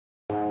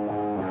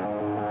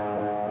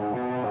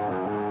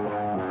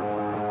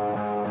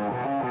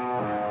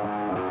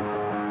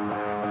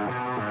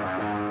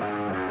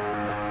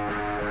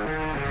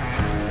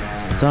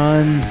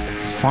Suns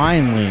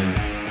finally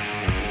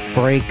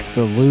break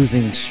the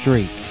losing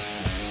streak.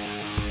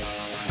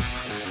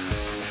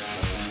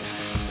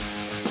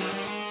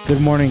 Good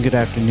morning, good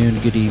afternoon,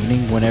 good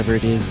evening, whenever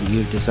it is that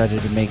you've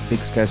decided to make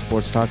Big Sky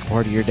Sports Talk a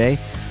part of your day.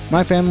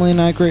 My family and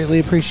I greatly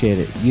appreciate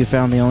it. You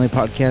found the only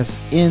podcast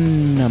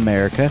in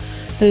America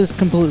that is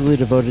completely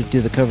devoted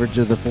to the coverage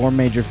of the four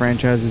major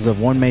franchises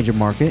of one major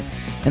market,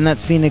 and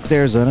that's Phoenix,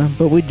 Arizona,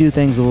 but we do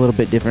things a little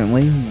bit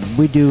differently.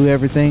 We do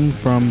everything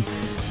from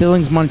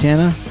Billings,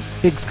 Montana,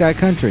 Big Sky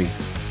Country,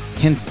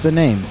 hence the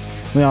name.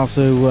 We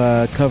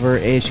also cover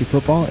ASU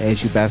football,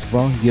 ASU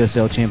basketball,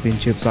 USL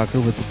Championship Soccer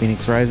with the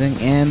Phoenix Rising,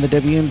 and the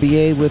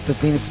WNBA with the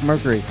Phoenix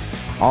Mercury.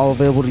 All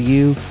available to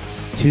you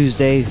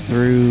Tuesday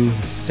through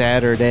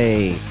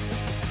Saturday.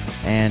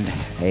 And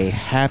a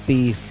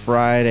happy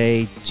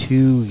Friday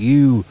to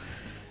you.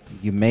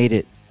 You made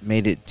it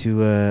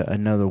to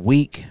another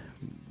week.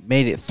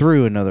 Made it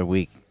through another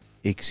week,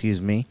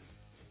 excuse me.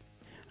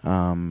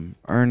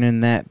 Earning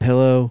that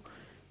pillow,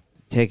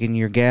 taking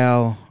your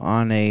gal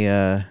on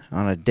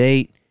a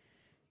date,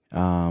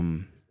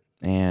 and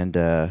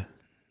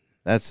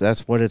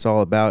that's what it's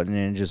all about,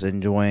 and just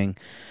enjoying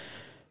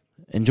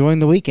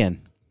the weekend.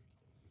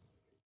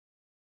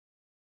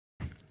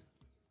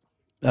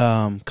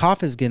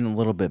 Cough is getting a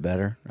little bit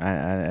better.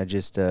 I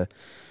just muted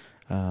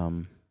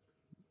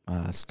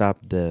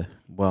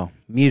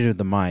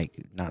the mic,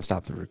 not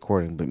stopped the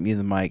recording, but muted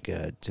the mic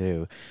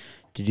to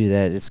do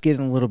that. It's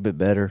getting a little bit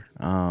better.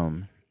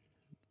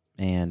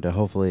 And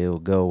hopefully it will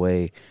go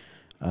away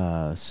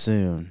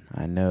soon.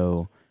 I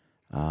know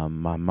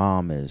my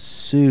mom is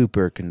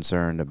super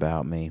concerned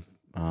about me.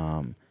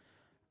 I'm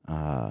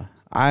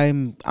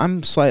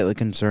slightly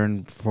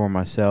concerned for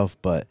myself,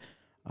 but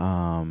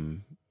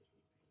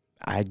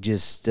I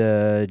just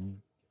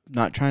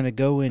not trying to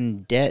go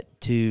in debt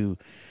to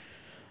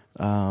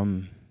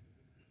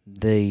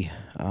the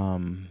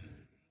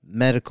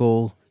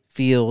medical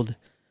field.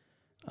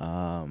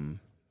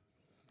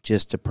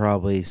 Just to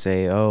probably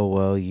say, oh,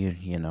 well,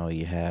 you know,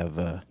 you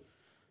have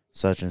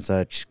such and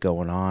such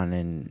going on,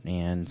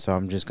 and so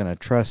I'm just going to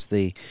trust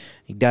the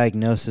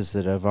diagnosis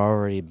that I've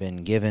already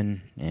been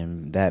given,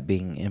 and that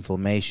being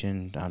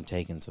inflammation. I'm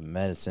taking some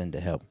medicine to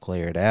help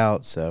clear it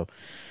out, so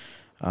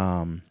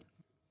I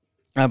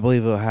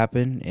believe it'll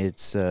happen.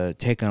 It's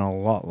taken a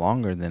lot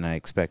longer than I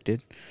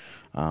expected.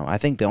 I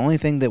think the only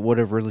thing that would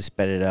have really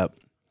sped it up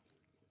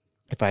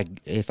if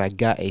I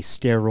got a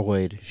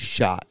steroid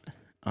shot.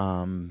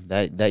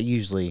 That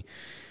usually,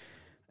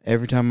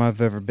 every time I've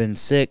ever been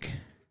sick,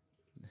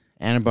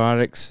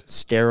 antibiotics,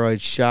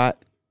 steroid shot,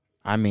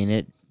 I mean,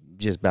 it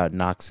just about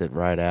knocks it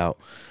right out.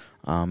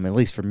 At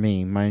least for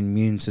me, my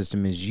immune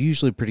system is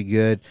usually pretty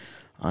good.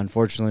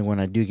 Unfortunately, when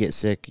I do get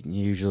sick,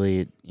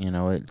 usually,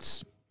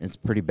 it's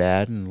pretty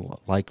bad. And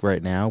like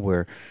right now,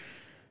 where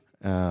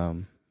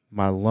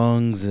my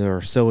lungs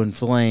are so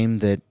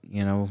inflamed that,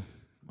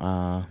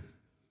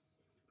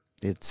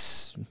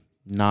 it's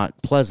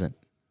not pleasant.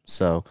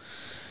 So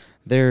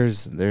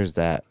there's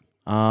that.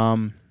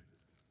 I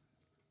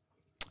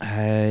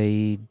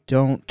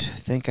don't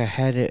think I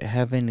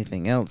have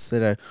anything else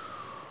that I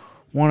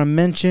want to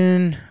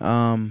mention.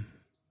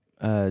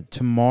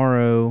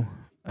 Tomorrow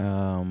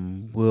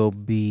will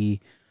be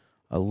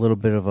a little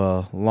bit of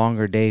a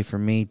longer day for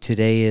me.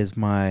 Today is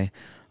my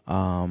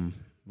long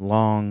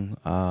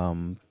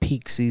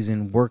peak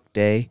season work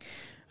day.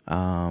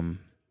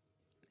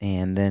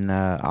 And then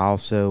I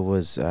also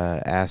was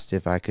asked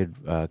if I could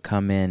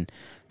come in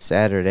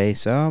Saturday,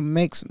 so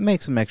make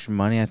some extra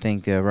money. I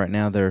think right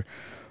now they're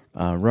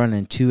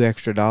running $2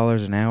 extra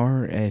an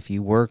hour if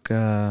you work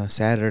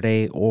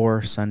Saturday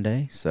or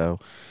Sunday. So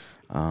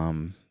we're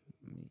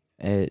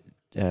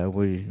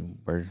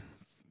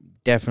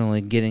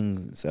definitely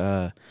getting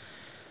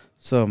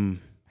some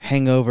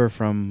hangover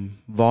from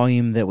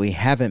volume that we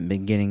haven't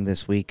been getting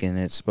this week, and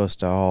it's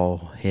supposed to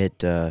all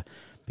hit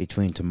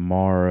between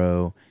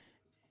tomorrow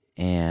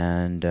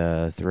and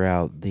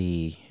throughout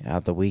the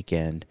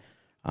weekend,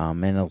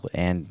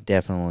 and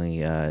definitely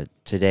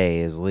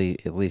today at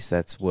least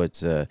that's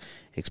what's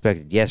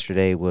expected.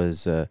 Yesterday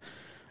was a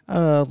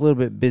little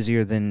bit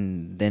busier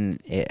than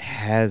it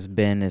has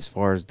been as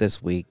far as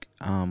this week.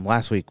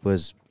 Last week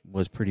was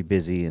pretty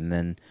busy, and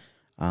then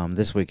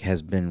this week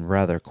has been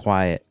rather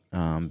quiet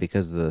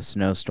because of the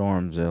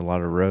snowstorms. A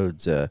lot of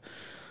roads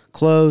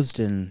closed,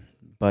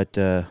 but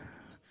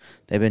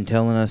they've been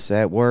telling us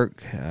at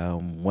work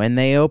when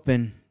they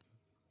open,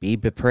 be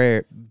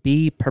prepared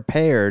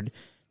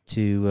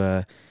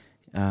to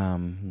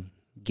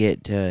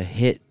get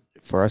hit,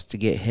 for us to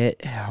get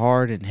hit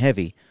hard and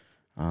heavy,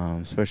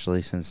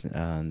 especially since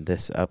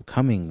this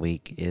upcoming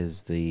week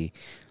is the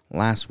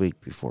last week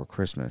before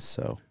Christmas.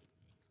 So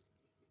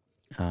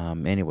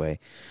anyway,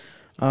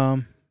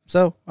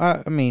 so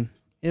I mean,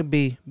 it'll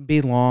be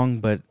long,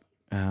 but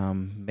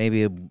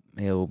maybe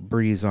it'll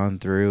breeze on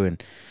through,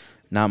 and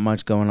not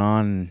much going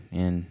on,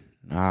 and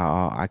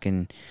I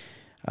can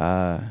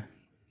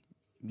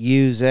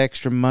use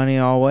extra money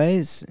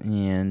always,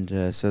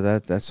 and so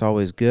that's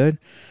always good.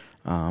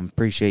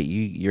 Appreciate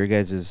your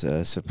guys'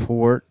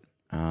 support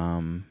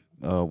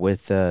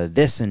with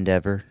this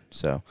endeavor.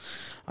 So,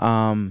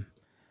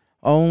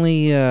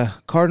 only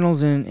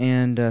Cardinals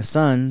and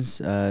Suns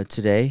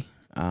today.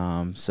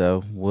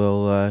 So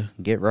we'll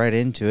get right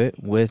into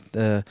it with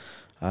the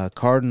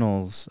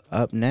Cardinals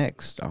up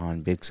next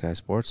on Big Sky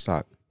Sports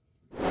Talk.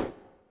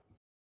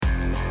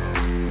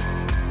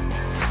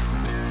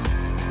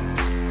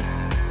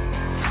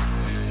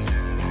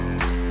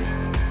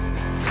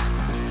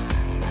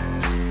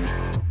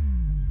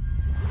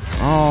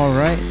 All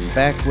right,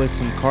 back with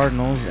some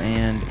Cardinals,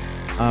 and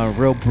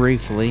real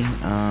briefly,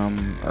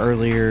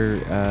 earlier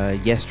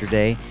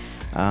yesterday,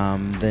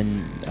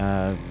 then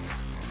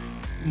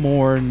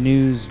more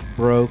news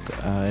broke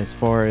as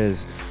far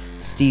as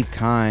Steve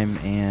Keim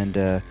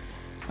and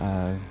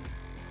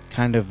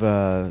kind of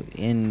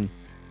in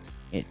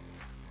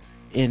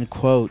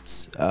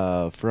quotes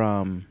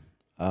from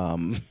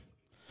Ian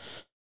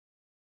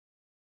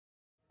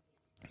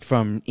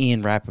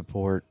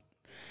Rappaport,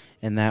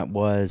 and that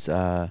was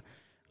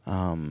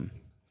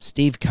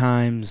Steve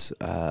Keim's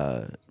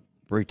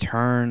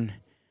return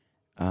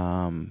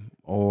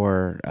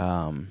or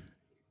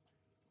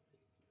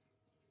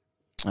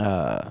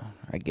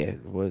I guess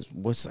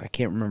was I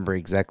can't remember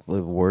exactly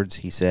the words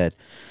he said,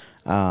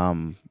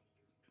 but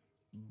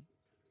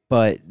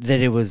that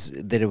it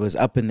was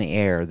up in the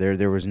air.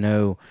 There was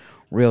no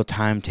real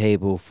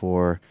timetable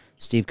for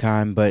Steve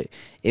Keim, but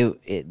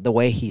it the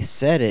way he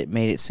said it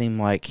made it seem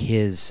like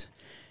his,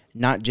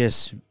 not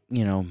just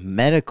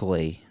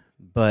medically,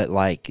 but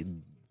like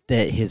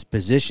that his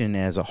position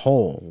as a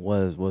whole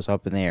was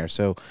up in the air.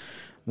 So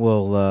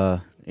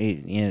we'll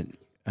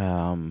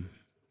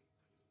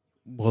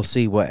we'll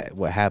see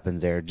what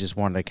happens there. Just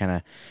wanted to kind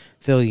of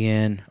fill you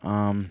in.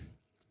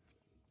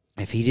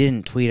 If he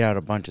didn't tweet out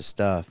a bunch of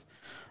stuff,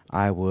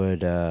 I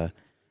would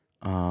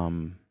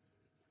find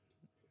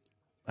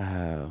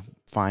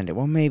it.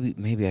 Well,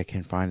 maybe I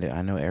can find it.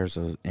 I know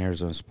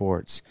Arizona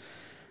Sports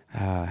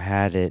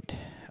had it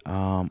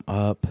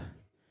up,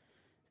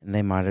 and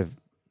they might have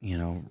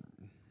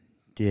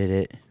did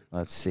it.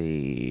 Let's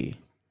see.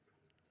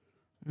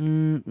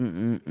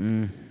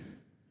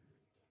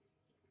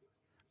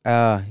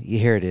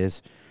 Here it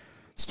is.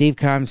 Steve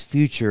Keim's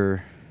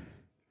future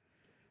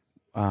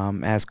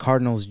as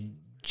Cardinals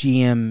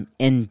GM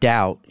in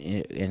doubt,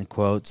 in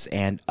quotes,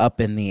 and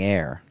up in the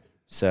air.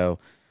 So,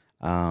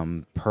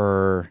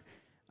 per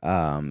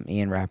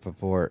Ian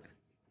Rappaport.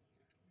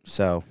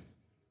 So,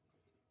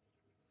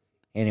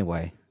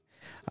 anyway,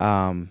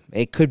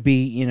 it could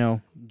be,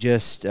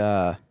 just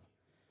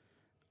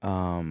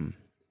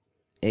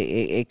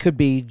it could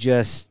be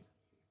just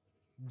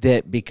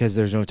that because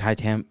there's no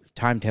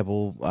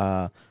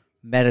timetable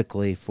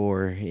medically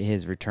for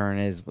his return,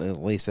 at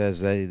least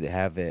as they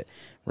have it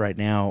right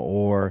now,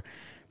 or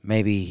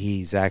maybe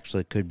he's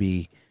actually could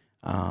be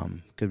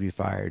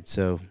fired.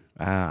 So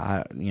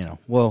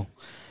we'll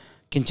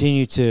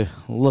continue to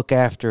look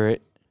after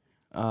it.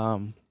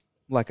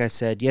 Like I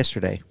said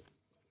yesterday.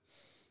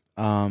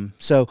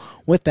 So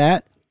with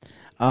that,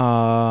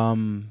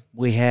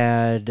 we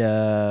had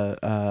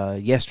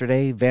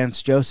yesterday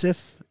Vance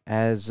Joseph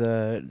as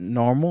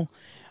normal,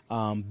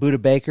 Buda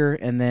Baker,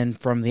 and then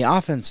from the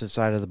offensive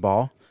side of the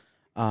ball,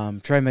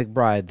 Trey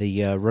McBride,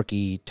 the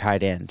rookie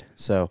tight end.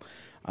 So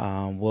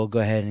we'll go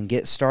ahead and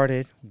get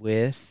started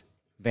with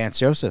Vance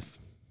Joseph.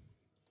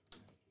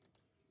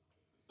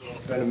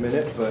 It's been a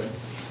minute, but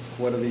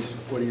what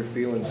are your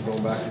feelings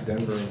going back to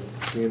Denver and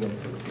seeing them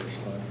for the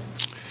first time?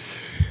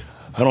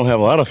 I don't have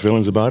a lot of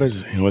feelings about it.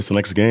 It's the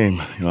next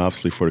game.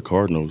 Obviously for the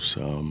Cardinals,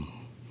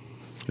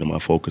 my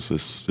focus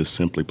is just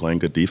simply playing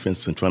good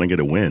defense and trying to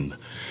get a win.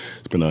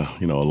 It's been a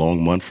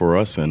long month for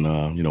us, and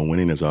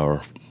winning is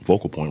our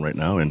focal point right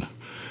now, and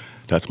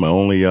that's my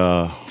only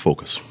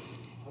focus.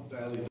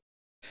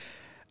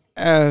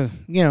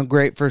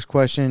 Great first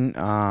question.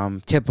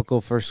 Typical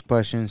first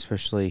question,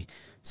 especially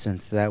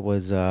since that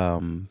was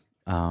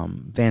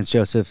Vance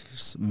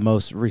Joseph's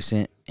most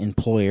recent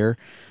employer.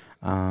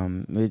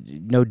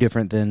 No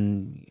different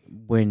than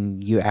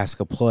when you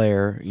ask a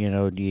player,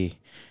 do you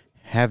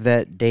have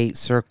that date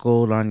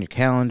circled on your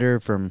calendar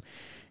from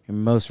your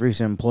most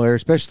recent employer,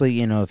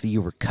 especially, if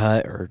you were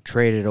cut or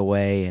traded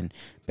away and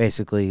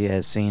basically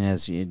as seen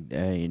as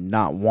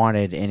not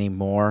wanted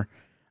anymore.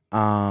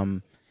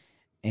 Most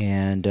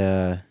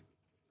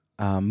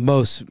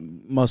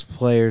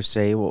players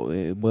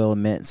will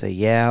admit and say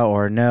yeah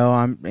or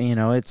no.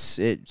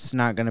 It's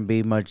not going to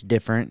be much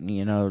different.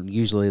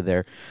 Usually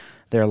they're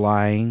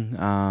lying.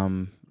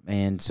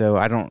 And so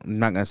I'm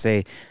not going to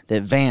say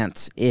that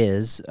Vance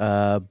is,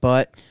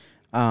 but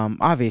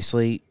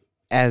obviously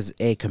as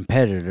a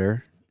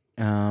competitor,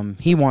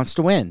 he wants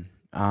to win.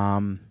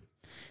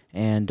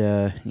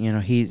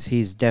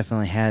 He's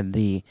definitely had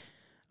the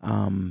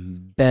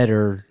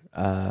better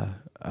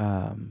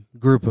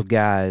group of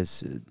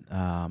guys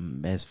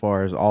as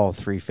far as all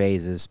three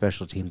phases: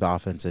 special teams,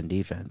 offense, and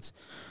defense.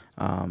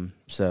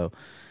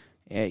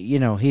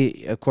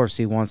 He of course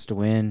he wants to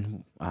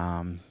win,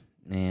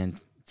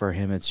 and for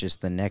him. It's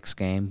just the next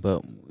game,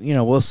 but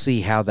we'll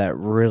see how that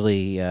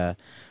really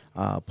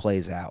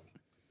plays out.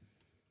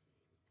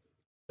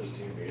 This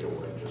team need a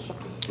win, just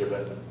give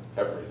it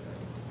everything.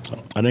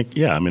 I think,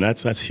 yeah, I mean,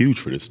 that's huge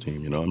for this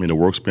team, I mean, the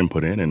work's been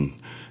put in, and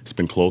it's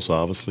been close,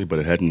 obviously, but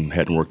it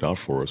hadn't worked out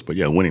for us. But,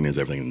 yeah, winning is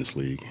everything in this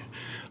league.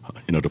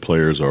 The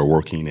players are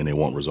working, and they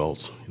want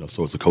results,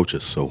 so it's the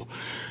coaches. So,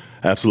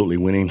 absolutely,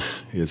 winning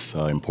is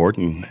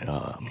important,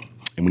 and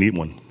we need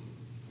one.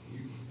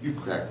 You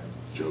cracked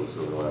jokes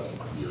over the last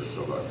year or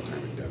so about your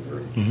time in Denver.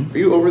 Mm-hmm. Are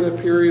you over that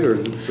period, or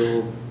does it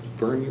still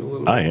burn you a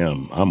little bit? I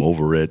am. I'm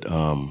over it.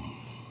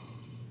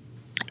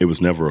 It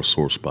was never a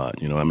sore spot.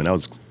 I mean,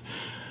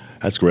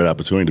 that's a great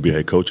opportunity to be a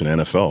head coach in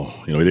the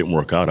NFL. It didn't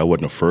work out. I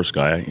wasn't the first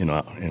guy, and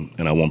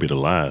I won't be the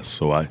last.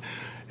 So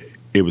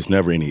it was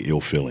never any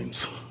ill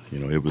feelings.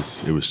 It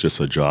was just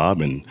a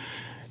job, and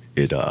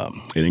it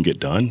didn't get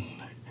done,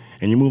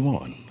 and you move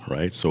on,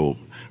 right? So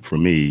for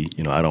me,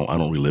 I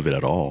don't relive it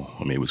at all.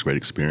 I mean, it was a great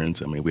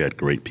experience. I mean, we had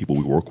great people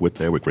we work with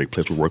there, with great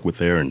players we work with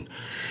there, and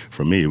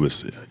for me, it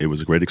was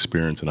a great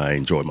experience, and I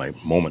enjoyed my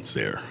moments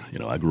there.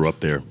 I grew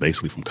up there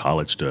basically from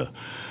college to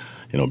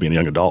being a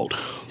young adult.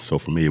 So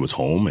for me, it was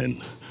home,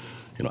 and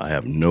I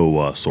have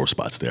no sore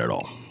spots there at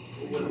all.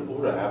 What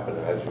would have happened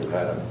had you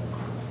had a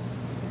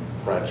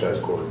franchise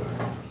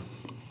quarterback?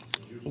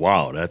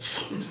 Wow,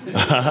 that's.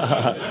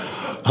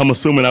 I'm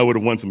assuming I would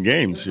have won some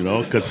games,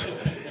 because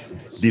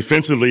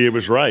defensively it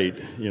was right.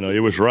 It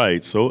was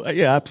right. So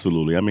yeah,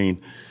 absolutely. I mean,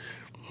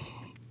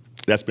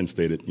 that's been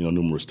stated,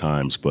 numerous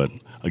times, but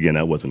again,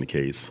 that wasn't the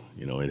case.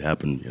 It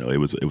happened. It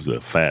was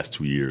a fast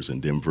 2 years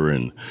in Denver,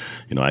 and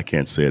I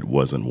can't say it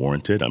wasn't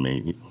warranted. I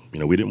mean,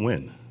 we didn't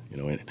win.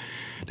 And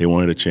they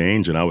wanted to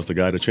change, and I was the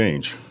guy to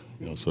change.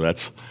 So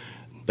that's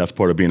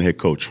part of being a head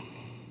coach.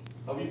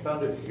 How have you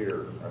found it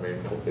here? I mean,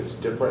 it's a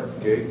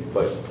different gig,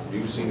 but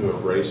you seem to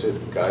embrace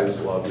it. Guys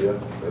love you.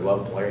 They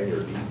love playing your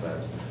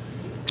defense.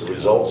 The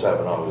results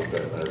haven't always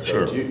been there.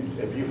 Sure. Is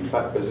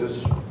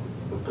this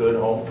a good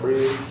home for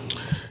you?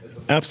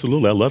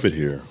 Absolutely. I love it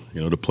here.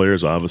 The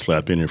players, obviously,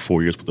 I've been here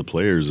 4 years with the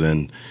players,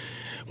 and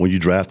when you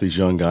draft these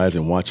young guys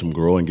and watch them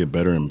grow and get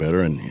better and better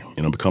and,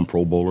 become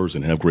Pro Bowlers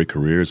and have great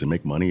careers and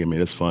make money, I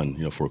mean, it's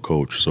fun, for a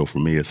coach. So for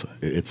me,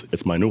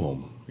 it's my new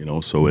home,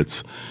 So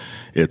it's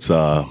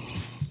a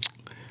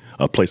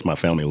place my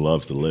family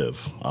loves to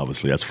live.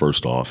 Obviously, that's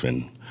first off,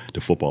 and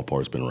the football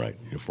part has been right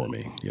for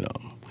me,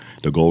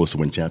 The goal is to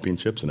win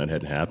championships, and that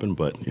hadn't happened,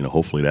 but,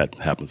 hopefully that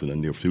happens in the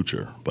near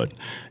future. But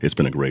it's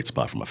been a great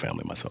spot for my family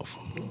and myself.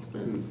 What's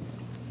been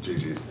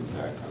JJ's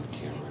impact on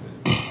Cameron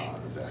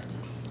and Zach?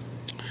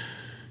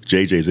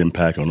 JJ's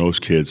impact on those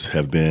kids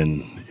have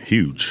been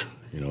huge,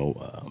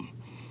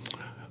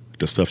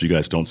 the stuff you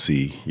guys don't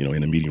see,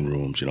 in the meeting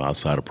rooms,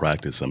 outside of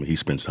practice. I mean, he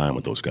spends time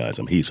with those guys.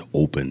 I mean, he's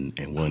open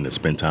and willing to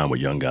spend time with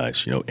young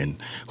guys,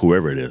 and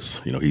whoever it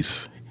is,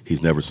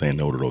 he's never saying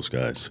no to those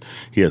guys.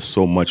 He has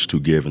so much to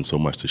give and so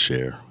much to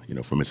share,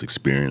 from his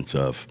experience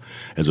of,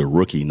 as a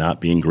rookie,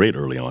 not being great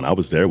early on. I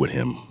was there with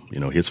him,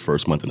 his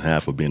first month and a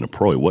half of being a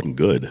pro. It wasn't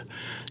good,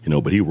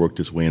 but he worked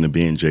his way into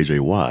being J.J.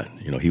 Watt.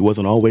 He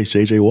wasn't always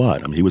J.J.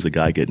 Watt. I mean, he was a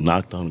guy getting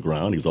knocked on the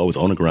ground. He was always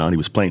on the ground. He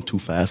was playing too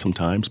fast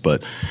sometimes,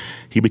 but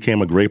he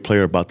became a great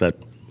player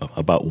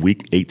about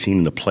week 18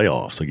 in the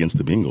playoffs against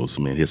the Bengals.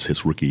 I mean,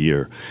 his rookie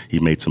year, he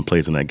made some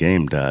plays in that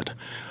game that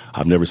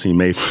I've never seen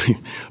made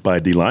by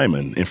a D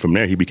lineman. And from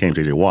there, he became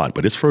J.J. Watt.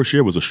 But his first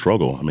year was a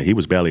struggle. I mean, he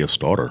was barely a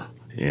starter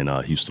in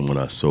Houston with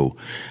us. So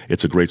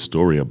it's a great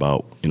story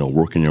about,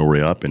 working your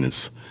way up. And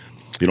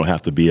you don't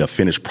have to be a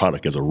finished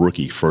product as a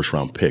rookie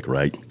first-round pick,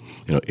 right?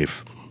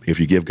 If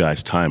you give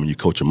guys time and you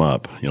coach them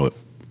up,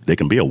 they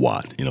can be a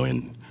Watt,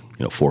 in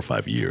 4 or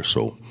 5 years.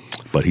 So,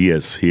 but he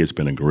has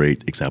been a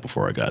great example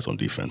for our guys on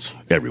defense,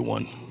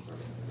 everyone.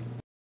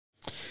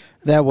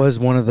 That was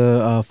one of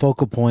the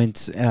focal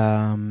points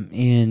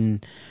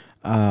in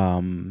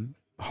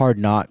Hard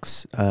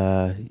Knocks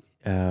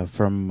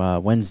from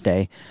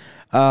Wednesday,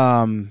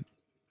 and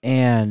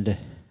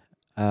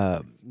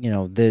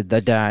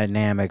the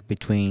dynamic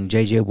between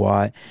J.J.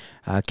 Watt,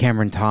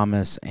 Cameron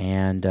Thomas,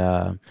 and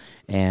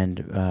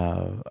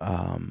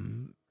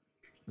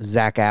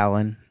Zach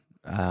Allen,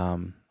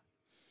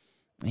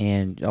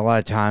 and a lot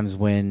of times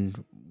when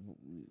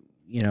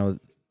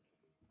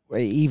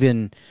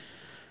even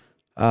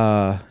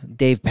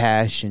Dave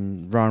Pasch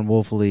and Ron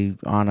Wolfley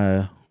on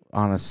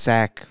a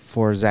sack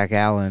for Zach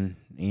Allen,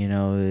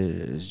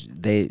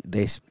 they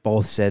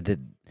both said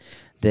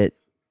that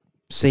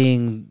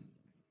seeing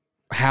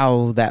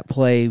how that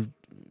play,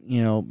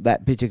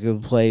 that particular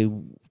play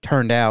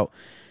turned out,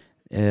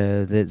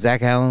 that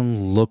Zach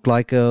Allen looked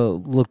a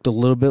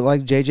little bit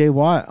like J.J.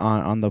 Watt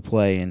on the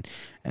play,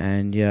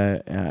 and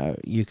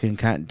you can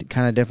kind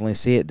of definitely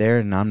see it there.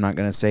 And I'm not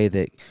going to say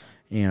that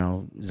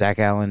Zach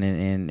Allen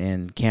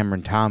and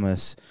Cameron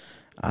Thomas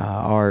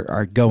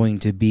are going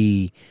to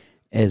be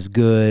as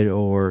good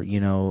or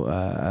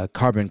a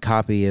carbon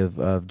copy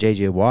of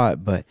J.J.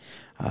 Watt, but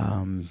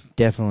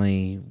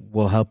definitely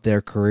will help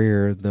their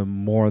career the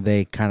more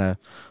they kind of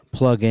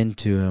plug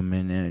into him.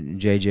 And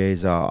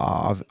JJ's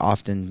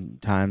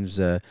oftentimes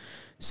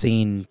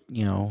seen,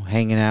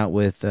 hanging out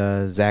with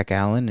Zach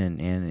Allen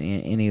and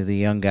any of the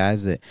young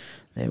guys that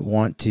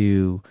want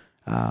to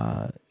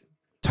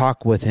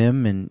talk with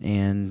him,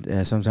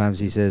 and sometimes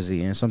he says,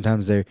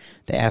 sometimes they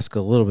ask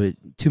a little bit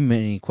too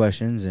many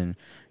questions, and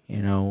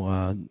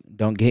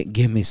don't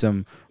give me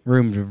some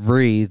room to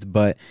breathe.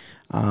 But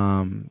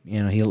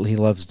he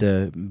loves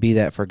to be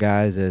that for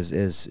guys, as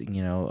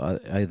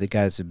the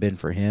guys have been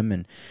for him.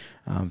 And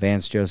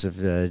Vance Joseph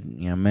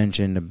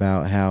mentioned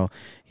about how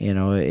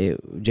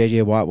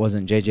J.J. Watt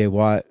wasn't J.J.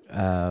 Watt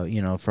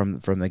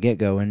from the get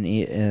go,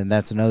 and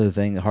that's another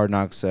thing that Hard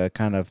Knocks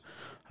kind of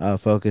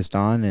focused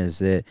on, is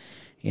that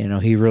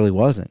he really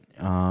wasn't.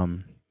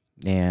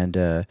 And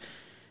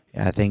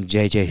I think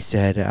JJ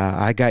said,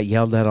 I got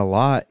yelled at a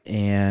lot,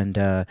 and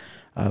I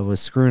was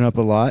screwing up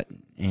a lot,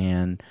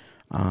 and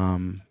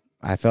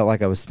I felt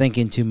like I was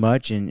thinking too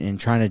much and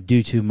trying to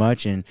do too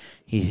much. And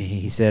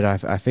he said,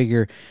 I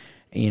figure,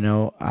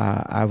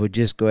 I would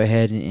just go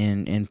ahead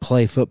and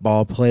play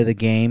football, play the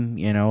game.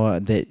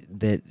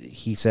 That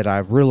he said,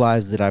 I've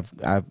realized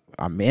that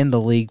I'm in the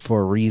league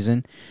for a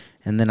reason,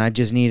 and then I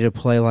just needed to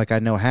play like I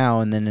know how.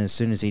 And then as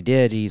soon as he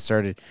did, he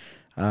started,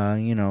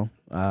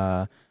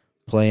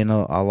 playing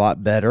a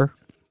lot better,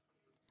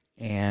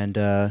 and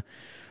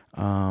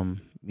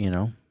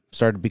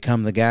started to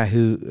become the guy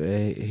who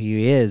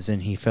he is.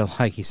 And he felt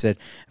like, he said,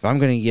 if I'm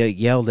going to get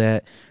yelled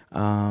at,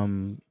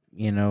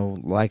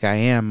 like I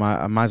am,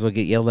 I might as well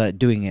get yelled at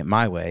doing it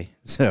my way.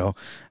 So,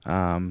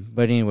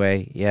 but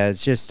anyway, yeah,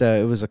 it's just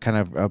it was a kind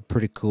of a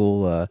pretty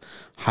cool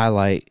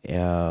highlight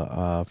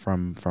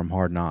from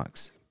Hard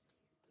Knocks.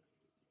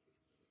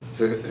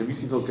 So have you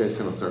seen those guys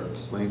kind of start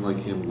playing like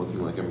him,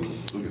 looking like,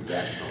 look at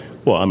that.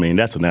 Well,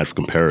 that's a natural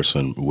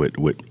comparison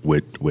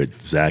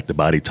with Zach, the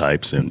body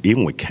types, and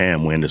even with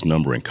Cam winning this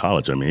number in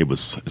college.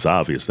 It's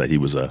obvious that he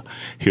was a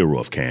hero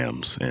of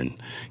Cam's. And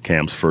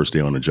Cam's first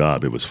day on the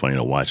job, it was funny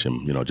to watch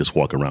him, just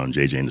walk around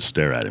JJ and just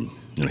stare at him.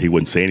 He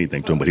wouldn't say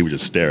anything to him, but he would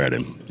just stare at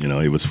him.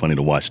 It was funny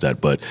to watch that.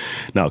 But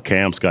now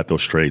Cam's got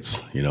those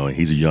traits, and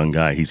he's a young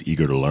guy. He's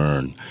eager to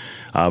learn.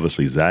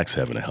 Obviously, Zach's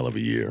having a hell of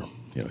a year.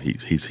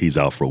 He's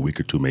out for a week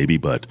or two maybe,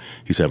 but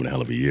he's having a hell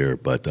of a year.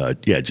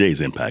 But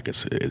Jay's impact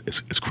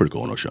is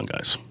critical on those young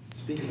guys.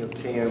 Speaking of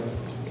Keim,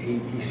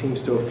 he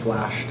seems to have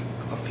flashed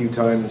a few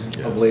times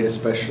of late,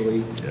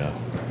 especially. Yeah.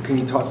 Can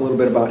you talk a little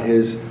bit about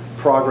his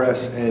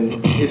progress,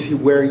 and is he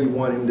where you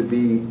want him to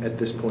be at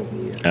this point in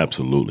the year?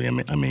 Absolutely.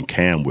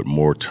 Keim with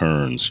more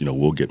turns,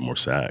 will get more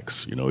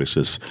sacks. It's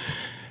just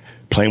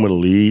playing with a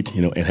lead,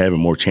 and having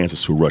more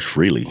chances to rush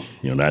freely.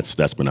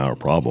 That's been our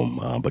problem.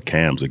 But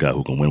Cam's a guy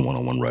who can win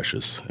one-on-one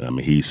rushes.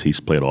 He's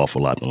played an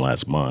awful lot in the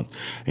last month,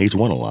 and he's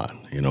won a lot.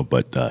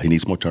 But he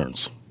needs more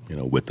turns.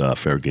 With a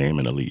fair game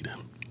and a lead.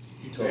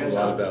 You talk a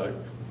lot about it.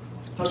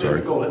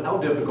 How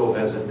difficult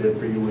has it been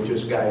for you with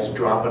just guys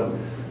dropping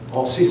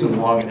all season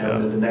long and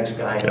having the next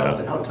guy out?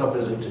 And how tough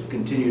is it to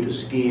continue to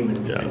scheme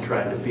and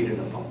try and defeat an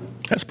opponent?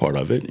 That's part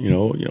of it.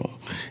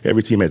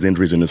 Every team has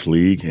injuries in this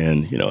league,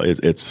 and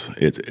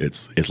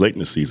it's late in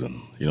the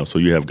season. So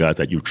you have guys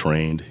that you've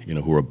trained,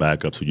 who are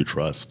backups who you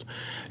trust,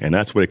 and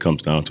that's what it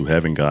comes down to: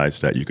 having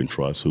guys that you can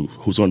trust,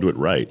 who's going to do it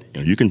right.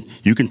 You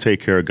can take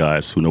care of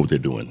guys who know what they're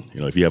doing.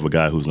 If you have a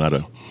guy who's not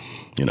a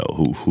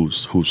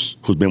who's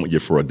been with you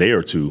for a day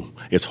or two,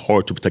 it's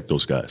hard to protect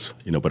those guys.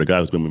 But a guy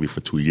who's been with me for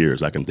 2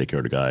 years, I can take care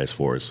of the guy as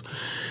far as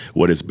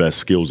what his best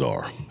skills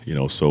are.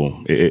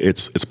 So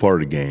it's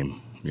part of the game.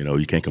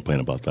 You can't complain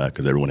about that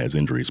because everyone has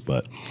injuries,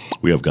 but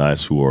we have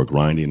guys who are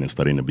grinding and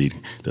studying to be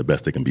the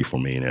best they can be for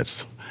me, and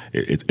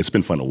it's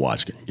been fun to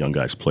watch young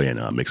guys play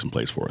and make some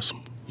plays for us.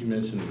 You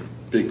mentioned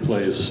big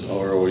plays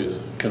are always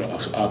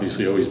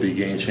obviously always be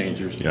game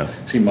changers. Yeah.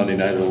 See Monday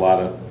night a lot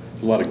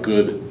of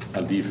good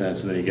on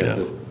defense, and then you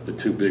get the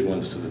two big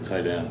ones to the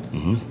tight end.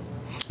 Mm-hmm.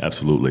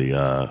 Absolutely.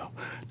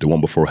 The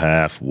one before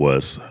half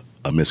was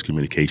a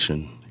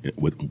miscommunication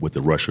with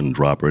the rusher and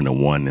dropper, and the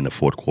one in the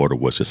fourth quarter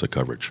was just a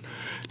coverage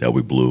that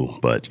we blew.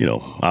 But,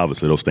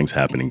 obviously those things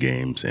happen in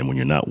games, and when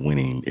you're not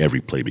winning, every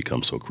play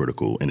becomes so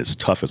critical. And it's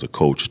tough as a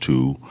coach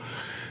to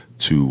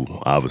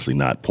obviously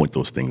not point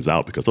those things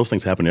out, because those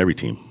things happen to every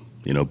team.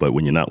 But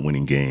when you're not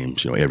winning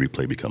games, every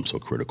play becomes so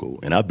critical.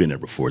 And I've been there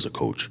before as a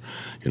coach.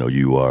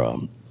 You are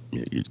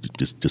you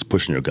just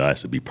pushing your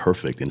guys to be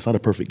perfect, and it's not a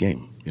perfect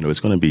game.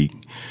 It's going to be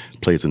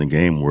plays in the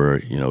game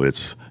where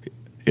it's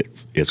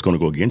going to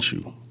go against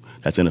you.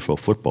 That's NFL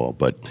football.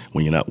 But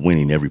when you're not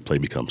winning, every play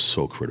becomes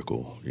so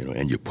critical.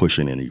 And you're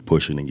pushing and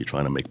you're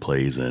trying to make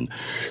plays, and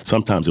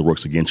sometimes it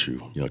works against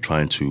you.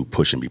 Trying to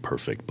push and be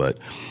perfect. But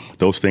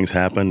those things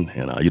happen,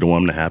 and you don't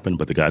want them to happen.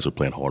 But the guys are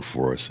playing hard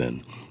for us,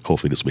 and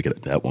hopefully this week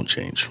that won't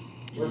change.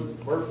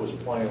 Murph was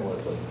playing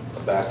with a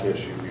back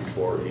issue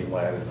before he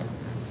landed,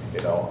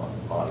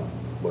 on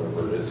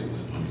whatever it is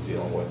he's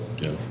dealing with.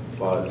 Yeah.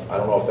 but I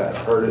don't know if that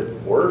hurt it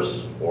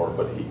worse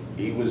but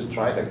he was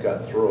trying to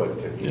cut through it.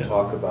 Can you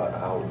talk about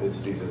how his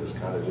season is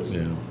kind of just?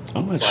 Yeah,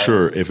 I'm not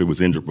sure if it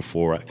was injured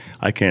before.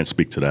 I can't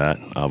speak to that,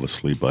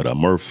 obviously, but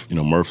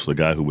Murph's a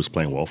guy who was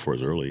playing well for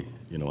us early.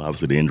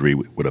 Obviously the injury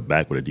with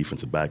a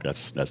defensive back,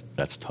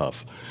 that's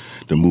tough.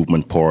 The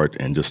movement part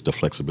and just the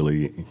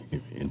flexibility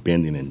in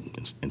bending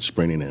and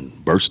sprinting and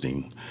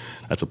bursting,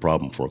 that's a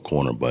problem for a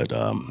corner. But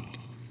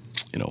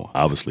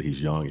obviously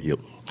he's young.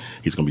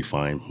 He's going to be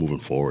fine moving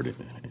forward.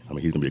 I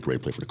mean, he's going to be a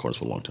great player for the Cardinals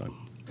for a long time.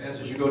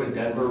 As you go to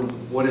Denver,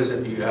 what is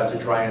it that you have to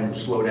try and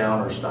slow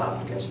down or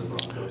stop against the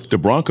Broncos? The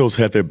Broncos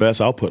had their best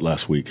output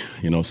last week,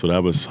 so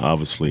that was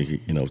obviously,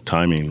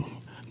 timing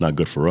not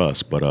good for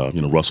us. But,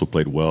 Russell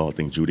played well. I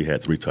think Judy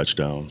had 3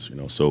 touchdowns,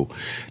 so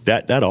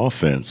that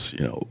offense,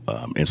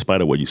 in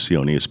spite of what you see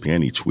on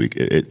ESPN each week,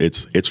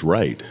 it's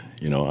right.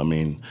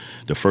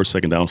 The first,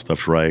 second down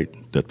stuff's right.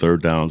 The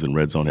third downs in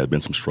red zone have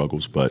been some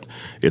struggles, but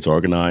it's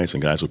organized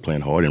and guys are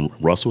playing hard. And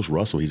Russell's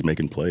Russell. He's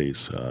making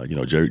plays.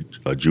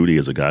 Judy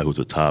is a guy who's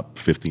a top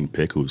 15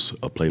 pick who's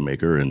a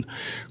playmaker. And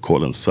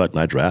Cortland Sutton,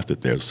 I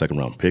drafted there as a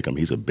 2nd-round pick.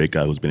 He's a big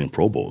guy who's been in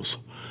Pro Bowls.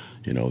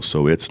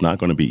 So it's not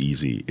going to be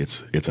easy.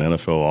 It's an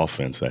NFL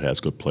offense that has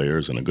good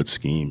players and a good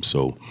scheme.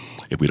 So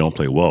if we don't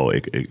play well,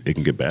 it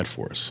can get bad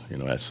for us.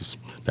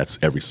 That's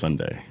every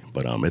Sunday.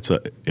 But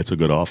it's a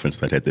good offense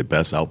that had their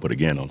best output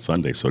again on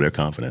Sunday, so they're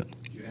confident.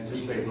 Do you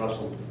anticipate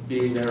Russell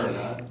being there or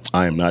not?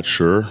 I am not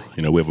sure.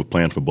 We have a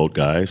plan for both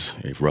guys.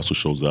 If Russell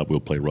shows up, we'll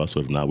play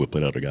Russell. If not, we'll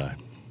play the other guy.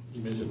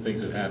 You mentioned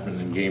things that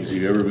happen in games.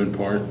 Have you ever been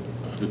part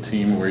of a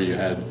team where you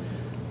had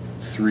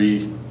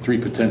three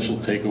potential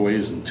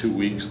takeaways in 2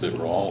 weeks that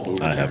were all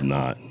over? I have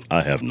not.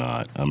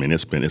 I mean,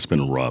 it's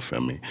been rough.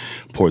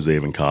 Poor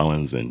Zaven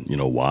Collins and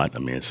Watt.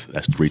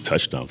 That's 3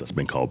 touchdowns that's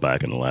been called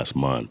back in the last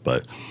month.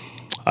 But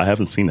I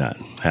haven't seen that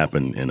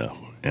happen in a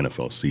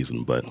NFL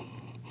season. But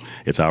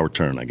it's our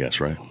turn, I guess,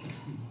 right?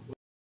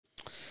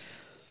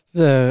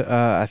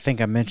 I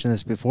think I mentioned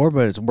this before,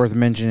 but it's worth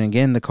mentioning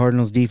again. The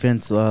Cardinals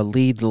defense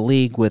lead the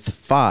league with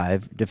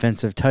 5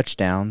 defensive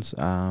touchdowns.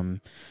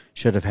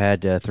 Should have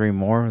had 3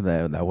 more.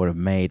 That would have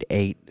made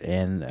 8,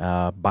 and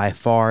by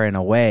far and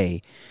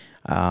away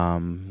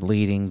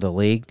leading the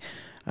league.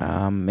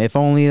 If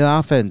only the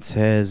offense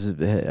has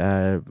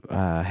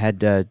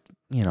had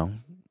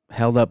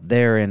held up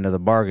their end of the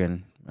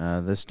bargain,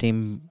 this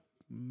team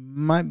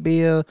might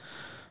be a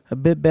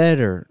bit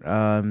better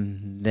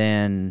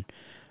than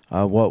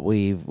what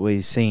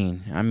we've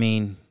seen.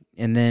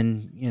 And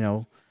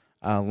then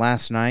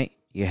last night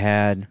you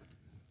had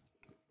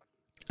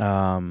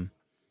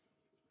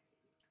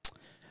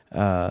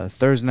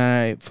Thursday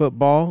night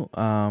football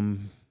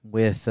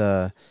with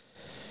the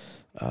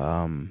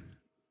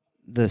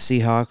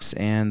Seahawks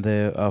and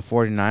the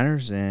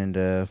 49ers, and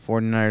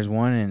 49ers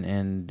won,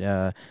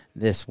 and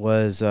this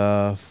was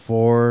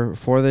for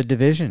the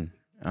division,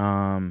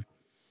 are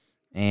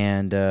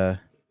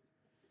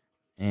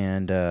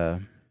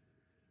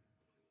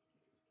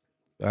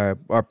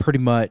pretty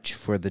much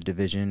for the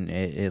division.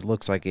 It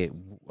looks like it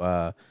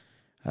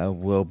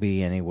will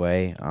be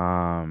anyway.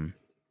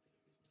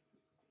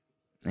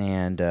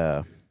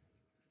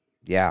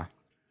 Yeah.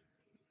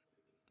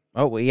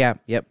 Oh, well, yeah,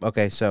 yep,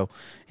 okay, so,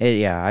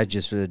 I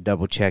just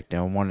double-checked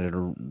and wanted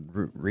to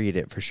read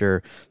it for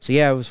sure. So,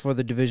 yeah, it was for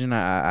the division.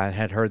 I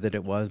had heard that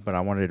it was, but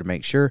I wanted to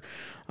make sure.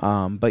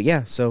 But,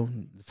 yeah, so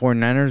the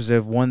 49ers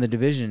have won the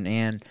division,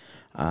 and,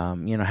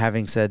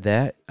 having said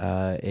that,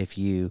 if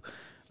you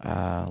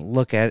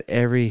look at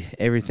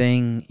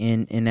everything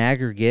in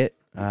aggregate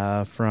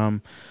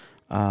from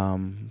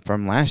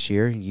last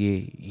year,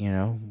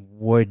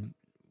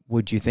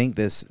 would you think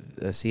the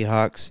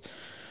Seahawks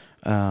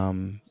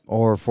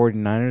or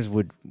 49ers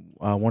would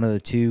one of the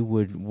two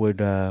would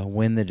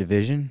win the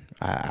division?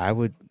 I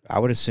would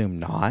assume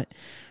not.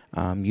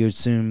 You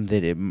assume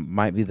that it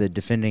might be the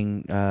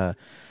defending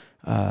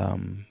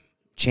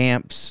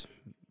champs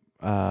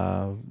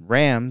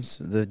Rams,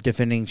 the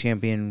defending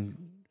champion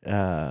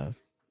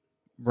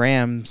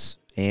Rams,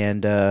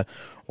 and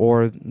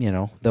or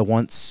the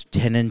once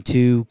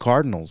 10-2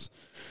 Cardinals.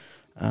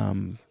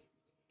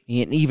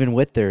 Even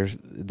with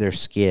their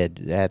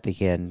skid at the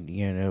end,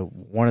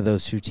 one of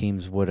those 2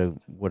 teams would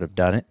have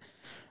done it,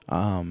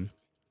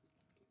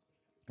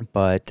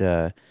 but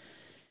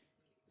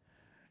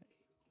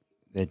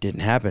it didn't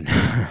happen.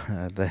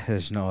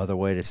 There's no other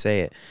way to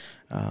say it.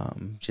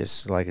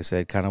 Just like I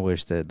said, kind of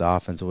wish that the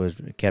offense would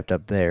have kept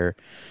up their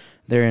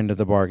end of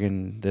the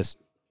bargain. This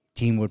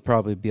team would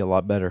probably be a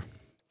lot better.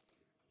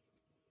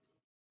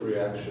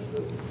 Reaction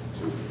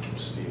to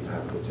Steve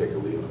having to take a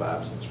leave of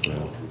absence for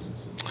health reasons?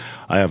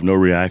 I have no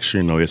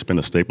reaction. It's been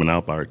a statement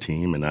out by our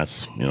team, and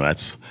that's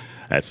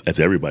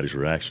everybody's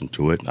reaction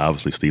to it.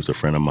 Obviously, Steve's a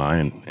friend of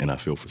mine, and I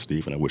feel for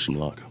Steve, and I wish him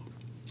luck.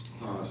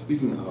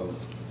 Speaking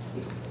of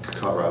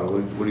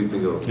Colorado, what do you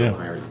think of the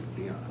hiring?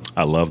 Yeah.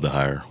 I love the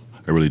hire.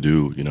 I really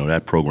do.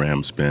 That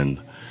program's been,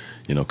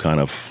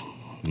 kind of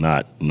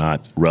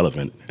not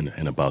relevant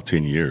in about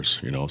 10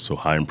 years. So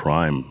Hiram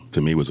Prime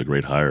to me was a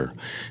great hire.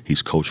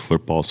 He's coached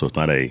football, so it's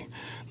not a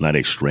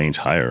strange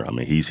hire. I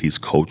mean, he's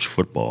coached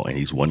football and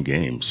he's won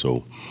games.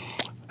 So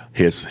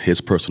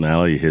his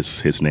personality,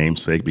 his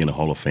namesake, being a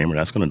Hall of Famer,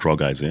 that's going to draw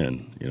guys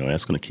in.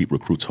 That's going to keep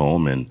recruits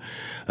home, and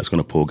that's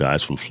going to pull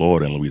guys from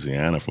Florida and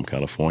Louisiana, from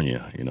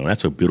California.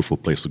 That's a beautiful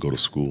place to go to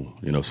school.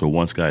 So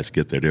once guys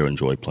get there, they'll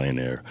enjoy playing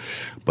there.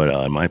 But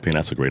in my opinion,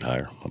 that's a great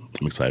hire.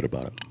 I'm excited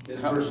about it.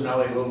 His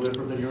personality a little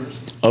different than yours?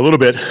 A little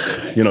bit.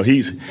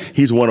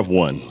 He's one of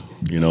one.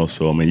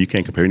 So I mean, you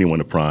can't compare anyone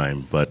to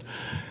Prime, but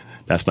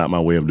that's not my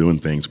way of doing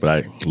things.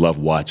 But I love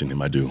watching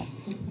him. I do.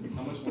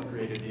 How much more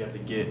creative do you have to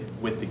get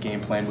with the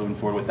game plan moving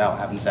forward without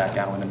having Zach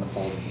Allen in the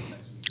fold?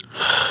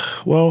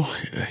 Well,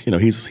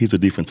 he's a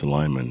defensive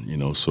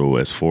lineman, so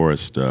as far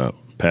as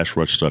pass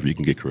rush stuff, you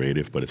can get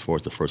creative, but as far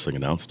as the first, second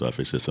down stuff,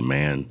 it's just a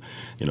man,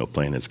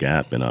 playing his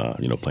gap and,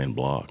 playing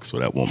block, so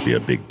that won't be a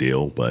big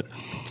deal. But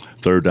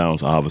third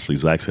downs, obviously,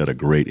 Zach's had a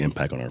great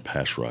impact on our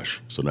pass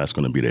rush, so that's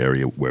going to be the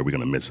area where we're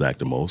going to miss Zach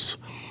the most,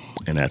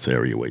 and that's the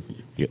area where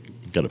you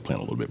got to plan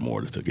a little bit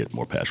more to get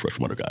more pass rush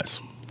from other guys.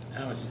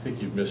 How much do you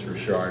think you've missed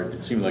Richard?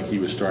 It seemed like he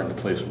was starting to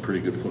play some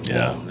pretty good football.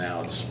 Yeah.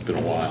 Now it's been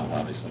a while,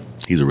 obviously.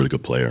 He's a really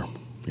good player,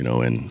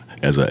 and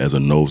as a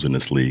nose in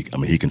this league, I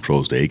mean, he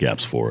controls the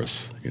A-gaps for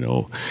us,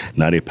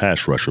 Not a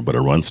pass rusher, but a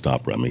run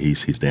stopper. I mean,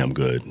 he's damn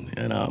good,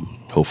 and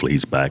hopefully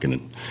he's back in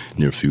the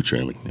near future,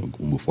 and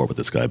we'll move forward with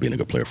this guy being a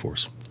good player for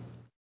us.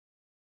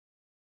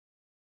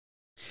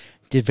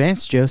 Did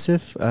Vance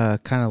Joseph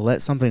kind of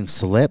let something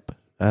slip?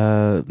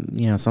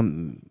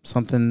 Something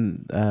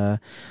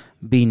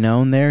be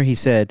known there. He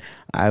said,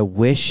 "I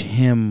wish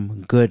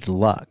him good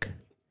luck."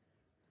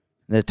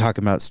 They're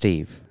talking about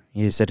Steve.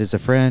 He said, "As a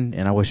friend,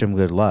 and I wish him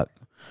good luck."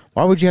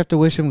 Why would you have to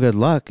wish him good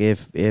luck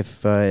if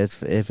it's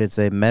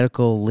a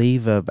medical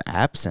leave of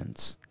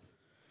absence?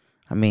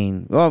 I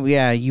mean, well,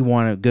 yeah, you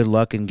want a good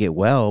luck and get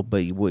well,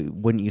 but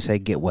wouldn't you say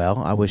get well?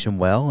 I wish him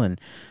well, and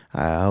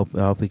I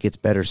hope he gets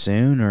better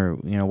soon, or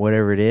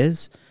whatever it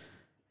is.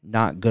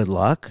 Not good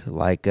luck,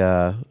 like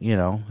that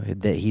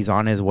he's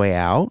on his way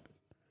out.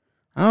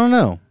 I don't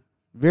know.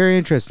 Very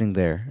interesting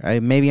there.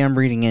 Maybe I'm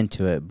reading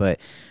into it, but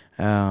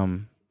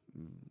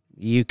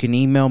you can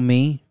email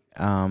me,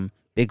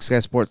 Big Sky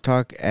Sports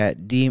Talk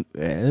at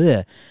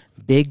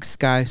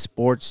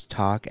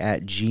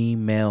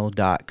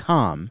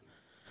bigskysportstalk@gmail.com,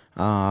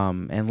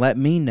 and let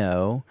me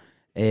know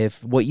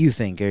what you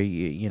think.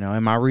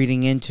 Am I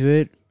reading into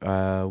it?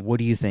 What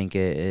do you think?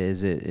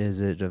 Is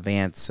it a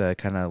Vance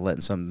kind of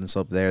letting something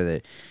slip there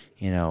that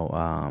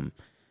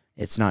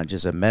it's not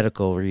just a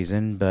medical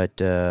reason,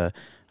 but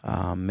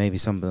maybe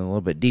something a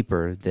little bit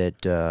deeper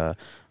that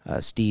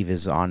Steve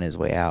is on his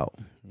way out?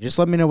 Just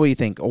let me know what you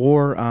think,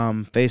 or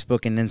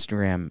Facebook and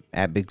Instagram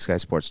at Big Sky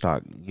Sports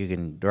Talk. You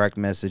can direct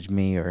message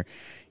me, or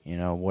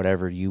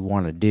whatever you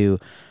want to do.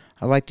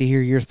 I'd like to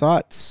hear your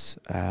thoughts.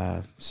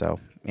 So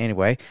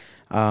anyway,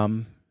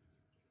 and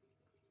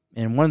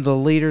one of the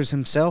leaders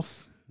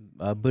himself,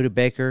 Buda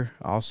Baker,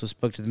 also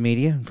spoke to the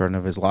media in front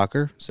of his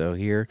locker. So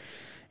here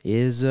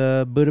is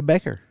Buda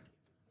Baker.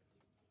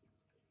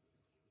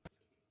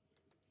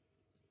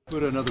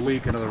 Buda, another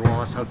week, another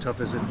loss. How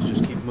tough is it to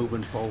just keep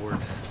moving forward?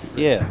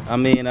 Yeah, I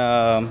mean,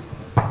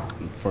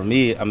 for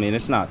me, I mean,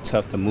 it's not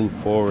tough to move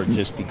forward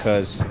just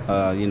because,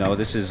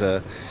 this is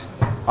a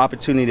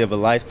opportunity of a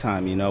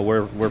lifetime.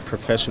 We're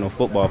professional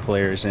football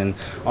players, and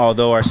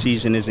although our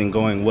season isn't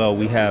going well,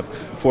 we have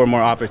 4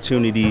 more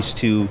opportunities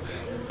to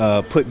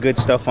put good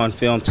stuff on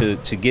film to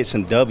get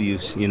some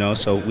W's,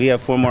 So we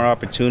have 4 more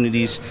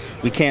opportunities.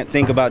 We can't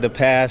think about the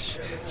past.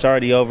 It's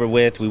already over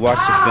with. We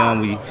watched the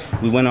film.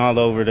 We went all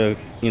over the,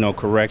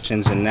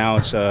 corrections, and now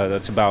it's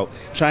about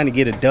trying to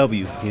get a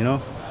W, How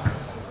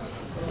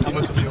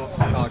much of the old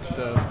Seahawks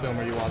film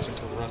are you watching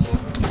for Russell,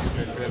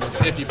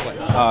 if you play?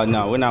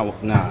 No, we're not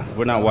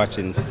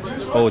watching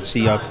old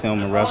Seahawks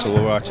film and Russell.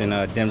 We're watching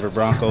Denver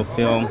Bronco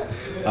film.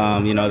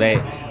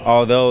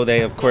 Although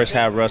they of course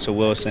have Russell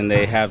Wilson,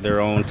 they have their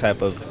own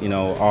type of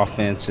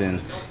offense, and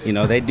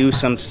they do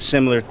some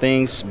similar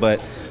things, but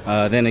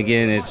then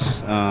again it's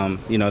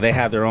they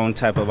have their own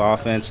type of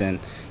offense, and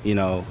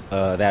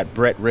that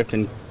Brett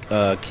Rippon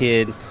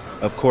kid.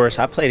 Of course,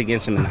 I played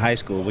against him in high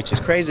school, which is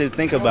crazy to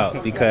think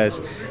about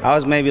because I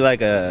was maybe like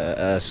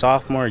a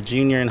sophomore,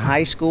 junior in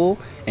high school,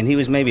 and he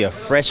was maybe a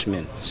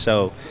freshman.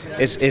 So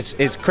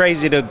it's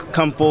crazy to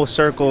come full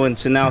circle and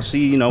to now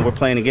see, we're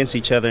playing against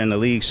each other in the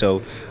league.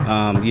 So,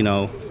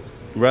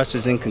 Russ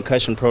is in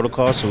concussion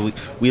protocol, so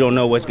we don't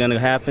know what's going to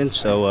happen.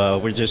 So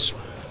we're just,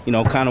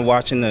 kind of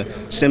watching the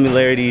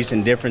similarities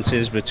and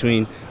differences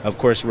between, of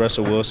course,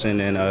 Russell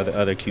Wilson and the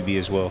other QB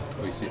as well.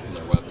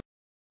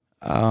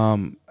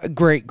 A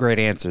great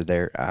answer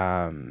there.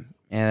 And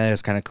that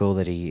is kind of cool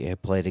that he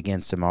had played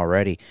against him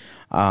already.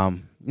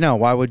 No,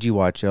 why would you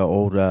watch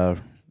old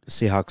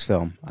Seahawks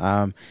film?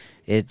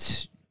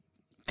 It's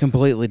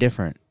completely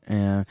different.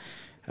 A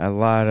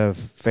lot of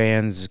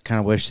fans kind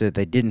of wish that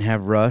they didn't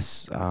have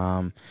Russ.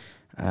 I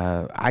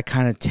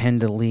kind of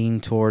tend to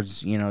lean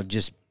towards,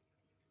 just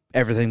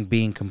everything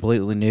being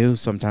completely new.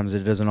 Sometimes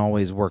it doesn't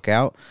always work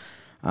out.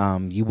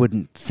 You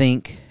wouldn't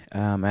think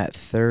at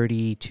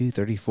 32,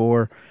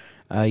 34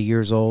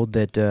 years old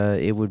that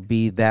it would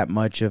be that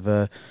much of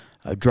a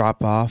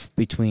drop off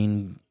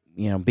between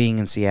being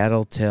in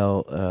Seattle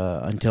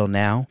until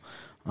now.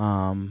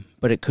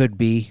 But it could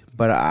be.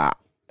 But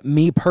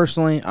me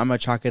personally, I'm gonna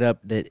chalk it up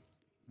that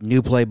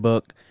new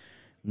playbook,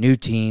 new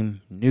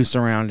team, new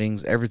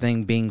surroundings,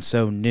 everything being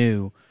so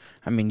new.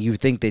 I mean, you would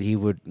think that he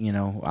would,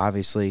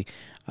 obviously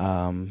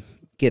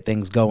get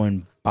things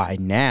going by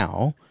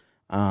now.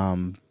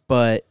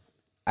 But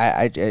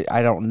I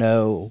don't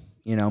know.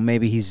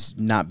 Maybe he's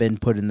not been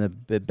put in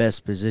the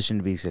best position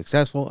to be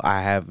successful.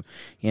 I have,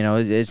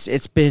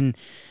 it's been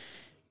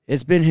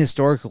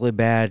historically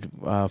bad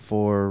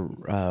for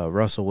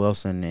Russell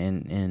Wilson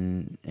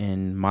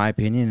in my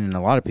opinion and a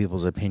lot of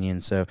people's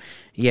opinion. So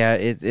yeah,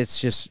 it's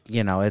just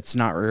it's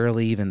not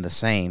really even the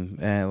same.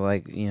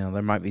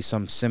 There might be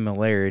some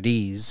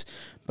similarities,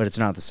 but it's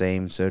not the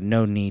same. So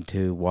no need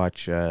to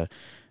watch old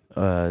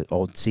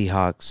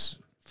Seahawks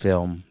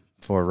film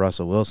for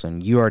Russell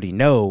Wilson. You already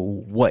know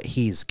what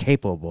he's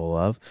capable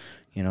of,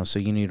 so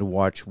you need to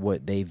watch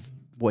what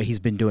he's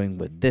been doing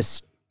with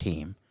this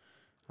team.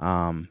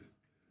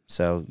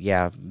 So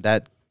yeah,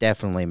 that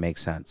definitely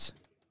makes sense.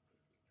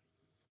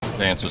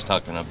 Vance was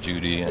talking up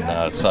Judy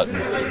and Sutton.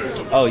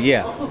 Oh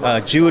yeah,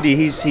 Judy.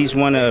 He's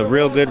a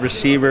real good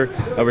receiver,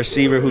 a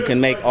receiver who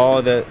can make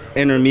all the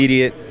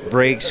intermediate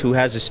breaks, who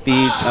has the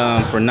speed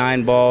for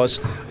 9 balls.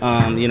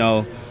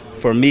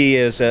 For me,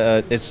 it's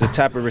the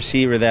type of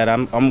receiver that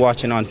I'm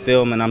watching on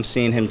film and I'm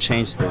seeing him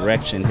change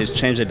direction. His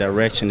change of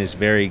direction is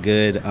very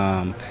good.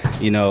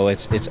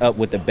 It's up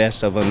with the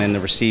best of them in the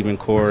receiving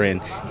core,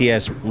 and he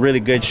has really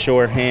good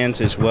short hands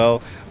as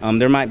well.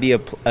 There might be a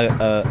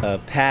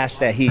pass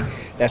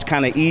that's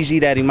kind of easy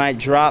that he might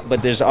drop,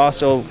 but there's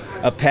also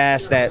a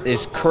pass that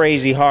is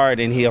crazy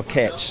hard and he'll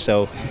catch.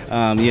 So,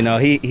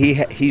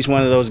 he's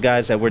one of those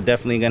guys that we're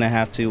definitely going to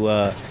have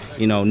to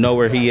know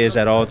where he is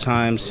at all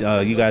times.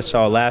 You guys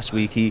saw last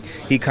week,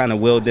 he kind of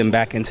willed them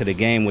back into the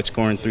game with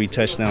scoring 3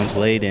 touchdowns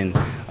late, and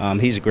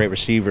he's a great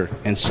receiver.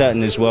 And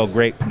Sutton as well,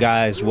 great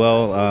guy as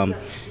well.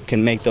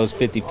 Can make those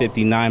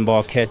 50-50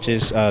 9-ball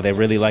catches. They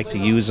really like to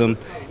use them,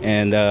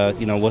 and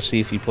we'll see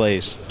if he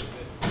plays.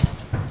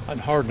 On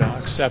Hard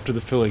Knocks, after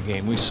the Philly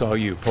game, we saw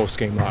you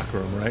post-game locker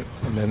room, right?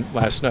 And then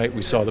last night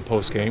we saw the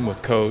post-game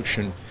with Coach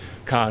and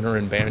Connor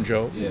and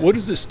Banjo. Yeah. What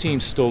is this team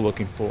still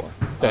looking for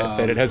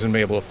that it hasn't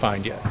been able to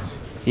find yet?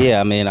 Yeah,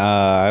 I mean,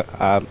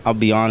 I'll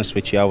be honest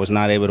with you. I was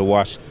not able to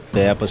watch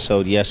the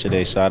episode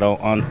yesterday, so I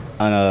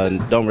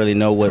don't really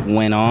know what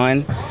went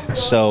on.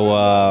 So,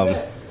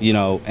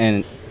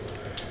 and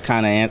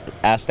kind of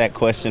ask that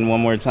question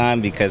one more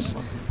time because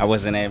I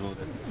wasn't able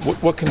to.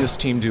 What can this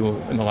team do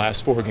in the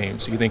last 4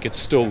 games you think it's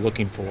still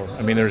looking for?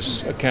 I mean,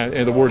 there's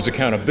the words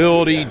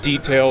accountability,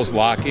 details,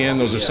 lock in.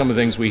 Those are some of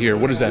the things we hear.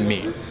 What does that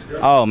mean?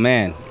 Oh,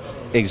 man.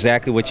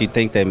 Exactly what you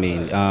think they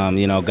mean.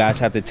 Guys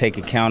have to take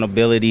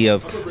accountability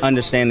of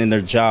understanding their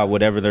job,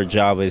 whatever their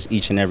job is,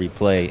 each and every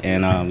play.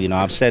 And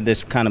I've said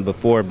this kind of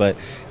before, but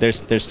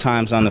there's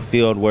times on the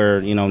field where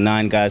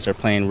 9 guys are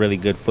playing really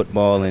good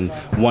football and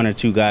 1 or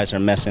 2 guys are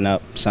messing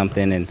up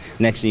something, and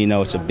next thing you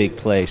know, it's a big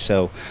play.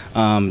 So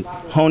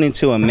honing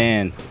to a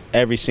man,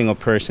 every single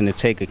person to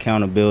take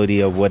accountability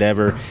of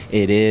whatever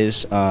it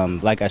is.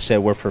 Like I said,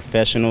 we're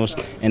professionals,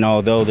 and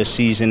although the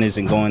season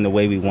isn't going the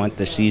way we want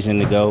the season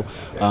to go,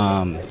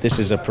 this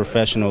is a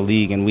professional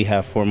league, and we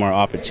have 4 more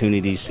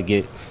opportunities to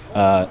get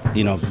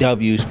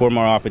W's, 4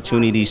 more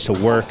opportunities to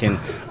work and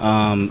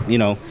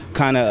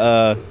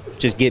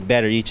just get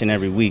better each and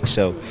every week.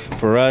 So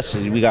for us,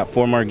 we got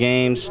 4 more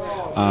games.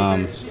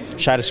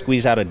 Try to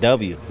squeeze out a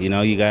W.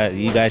 You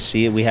guys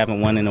see it. We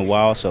haven't won in a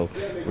while, so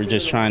we're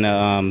just trying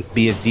to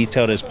be as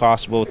detailed as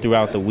possible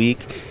throughout the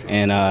week,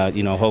 and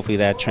hopefully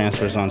that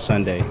transfers on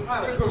Sunday.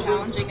 As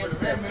challenging as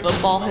the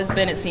football has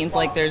been, it seems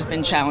like there's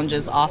been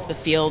challenges off the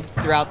field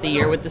throughout the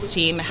year with this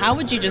team. How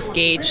would you just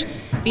gauge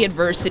the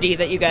adversity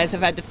that you guys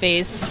have had to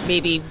face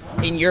maybe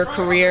in your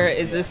career?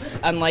 Is this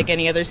unlike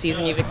any other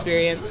season you've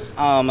experienced?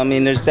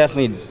 There's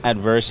definitely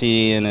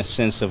adversity in a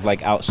sense of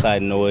like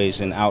outside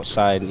noise and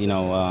outside,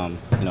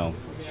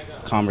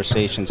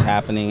 conversations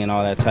happening and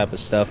all that type of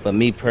stuff. But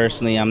me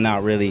personally, I'm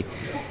not really,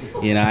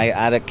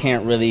 I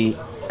can't really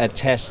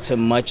attest to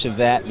much of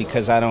that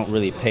because I don't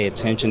really pay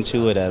attention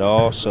to it at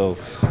all. So,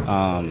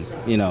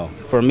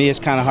 for me, it's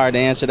kind of hard to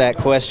answer that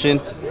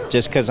question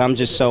just because I'm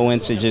just so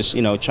into just,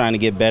 trying to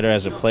get better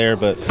as a player,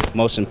 but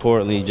most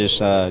importantly, just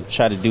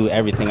try to do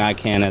everything I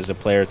can as a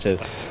player to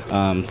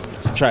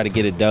try to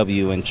get a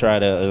W and try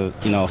to,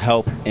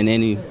 help in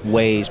any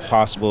ways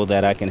possible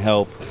that I can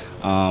help.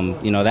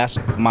 That's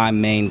my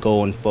main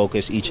goal and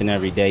focus each and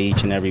every day,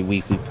 each and every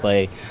week we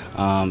play.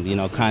 Kind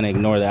of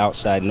ignore the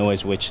outside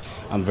noise, which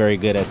I'm very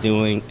good at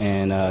doing,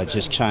 and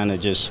just trying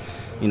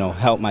to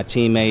help my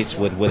teammates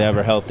with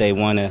whatever help they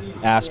want to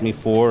ask me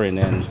for, and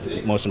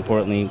then most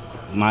importantly,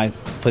 my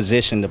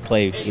position to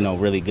play,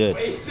 really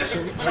good.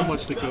 So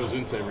much that goes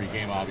into every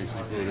game, obviously,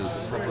 for it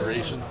is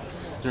preparation.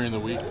 during the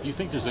week. Do you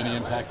think there's any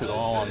impact at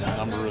all on the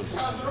number of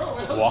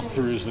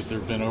walkthroughs that there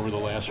have been over the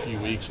last few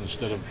weeks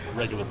instead of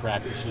regular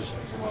practices?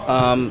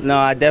 No,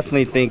 I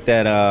definitely think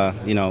that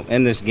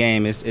in this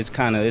game it's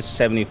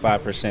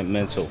 75%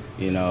 mental.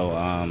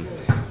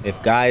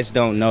 If guys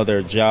don't know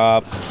their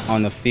job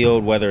on the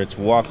field, whether it's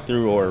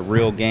walkthrough or a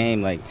real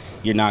game, like,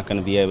 you're not going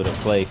to be able to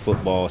play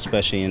football,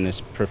 especially in this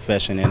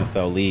profession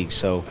NFL league.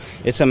 So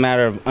it's a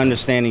matter of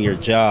understanding your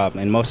job,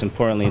 and most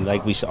importantly,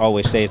 like we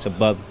always say, it's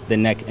above the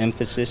neck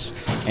emphasis.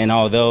 And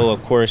although,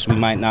 of course, we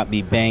might not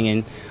be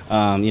banging,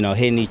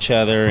 hitting each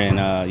other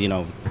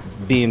and,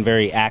 being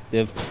very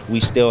active, we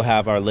still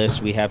have our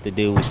lifts we have to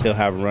do. We still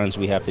have runs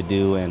we have to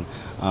do. And,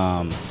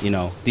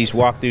 these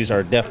walkthroughs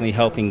are definitely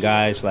helping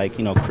guys like,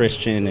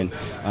 Christian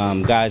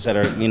and guys that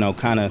are,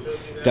 kind of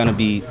going to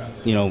be,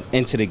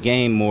 into the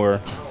game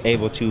more,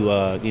 able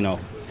to,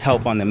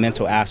 help on the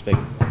mental aspect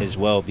as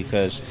well,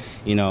 because,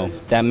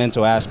 that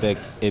mental aspect,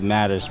 it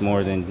matters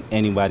more than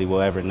anybody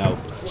will ever know.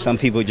 Some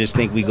people just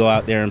think we go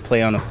out there and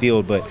play on the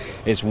field, but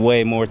it's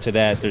way more to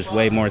that. There's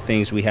way more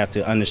things we have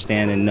to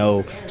understand and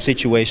know.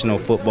 Situational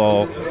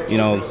football,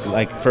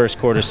 like first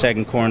quarter,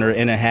 second quarter,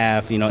 in a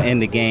half, in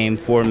the game,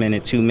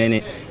 4-minute,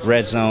 2-minute,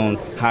 red zone,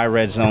 high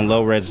red zone,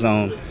 low red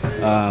zone,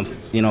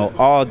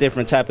 all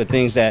different type of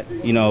things that,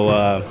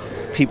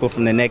 people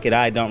from the naked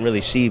eye don't really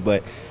see,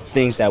 but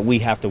things that we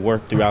have to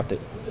work throughout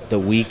the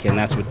week, and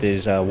that's what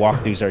these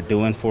walkthroughs are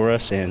doing for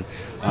us. And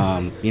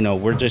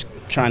we're just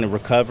trying to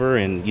recover,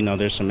 and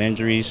there's some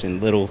injuries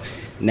and little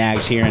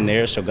nags here and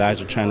there, so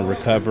guys are trying to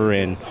recover.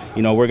 And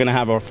we're going to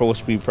have our full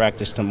speed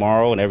practice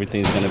tomorrow, and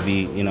everything's going to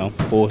be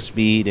full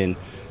speed, and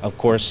of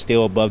course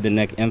still above the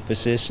neck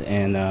emphasis.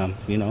 And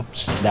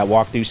that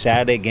walkthrough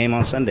Saturday, game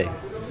on Sunday.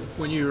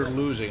 When you're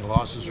losing,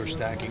 losses are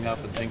stacking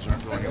up and things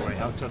aren't going your way,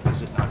 how tough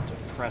is it not to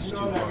press too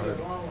hard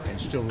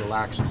and still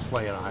relax and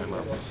play at a high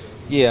level?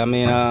 Yeah,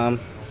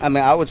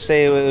 I would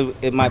say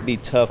it might be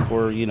tough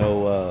for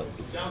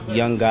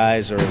young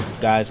guys or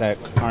guys that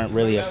aren't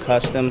really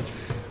accustomed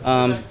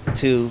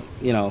to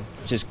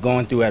just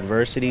going through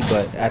adversity.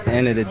 But at the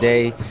end of the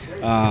day,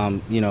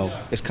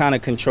 it's kind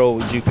of control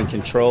what you can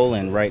control.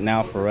 And right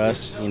now for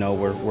us, we're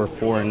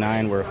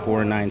 4-9. We're a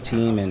 4-9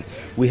 team, and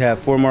we have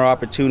 4 more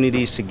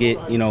opportunities to get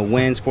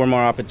wins, 4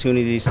 more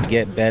opportunities to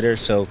get better.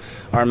 So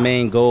our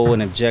main goal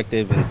and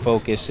objective and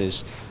focus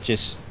is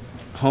just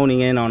honing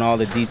in on all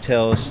the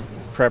details,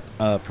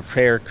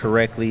 prepare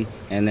correctly,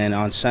 and then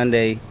on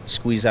Sunday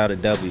squeeze out a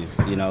W.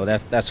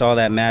 That's all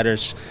that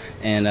matters.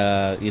 And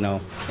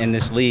in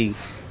this league,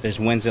 there's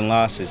wins and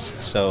losses.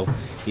 So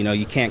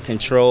you can't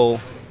control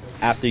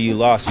after you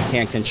lost. You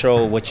can't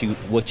control what you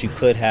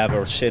could have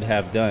or should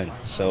have done.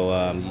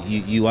 So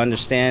you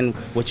understand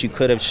what you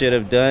could have, should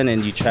have done,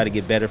 and you try to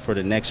get better for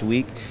the next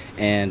week,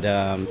 and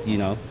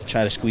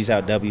try to squeeze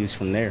out W's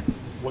from there.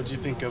 What do you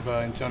think of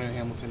Antonio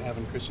Hamilton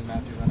having Christian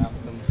Matthew run out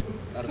with them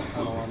out of the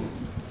tunnel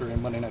for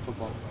Monday Night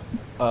Football?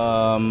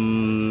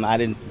 I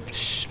didn't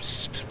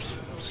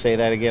say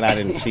that again. I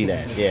didn't see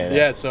that. Yeah.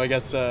 Yeah. So I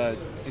guess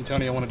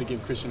Antonio wanted to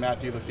give Christian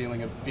Matthew the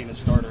feeling of being a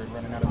starter and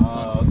running out of the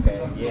tunnel. Okay.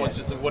 So Yeah.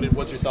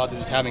 what's your thoughts of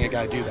just having a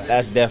guy do that?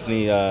 That's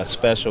definitely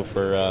special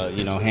for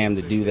Ham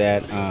to do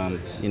that.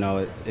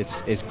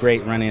 It's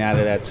great running out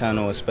of that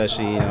tunnel,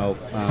 especially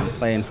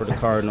playing for the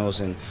Cardinals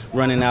and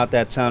running out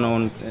that tunnel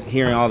and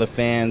hearing all the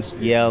fans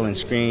yell and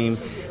scream,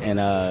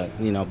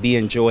 and be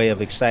in joy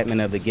of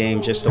excitement of the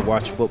game, just to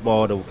watch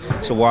football,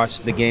 to watch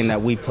the game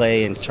that we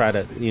play and try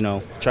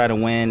to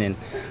win. And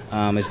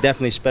it's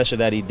definitely special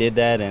that he did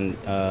that. And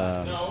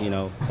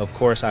of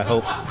course, I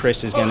hope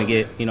Chris is going to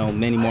get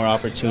many more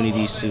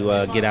opportunities to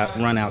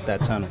run out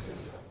that tunnel.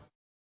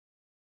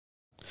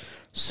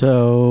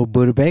 So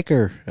Buda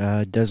Baker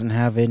doesn't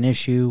have an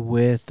issue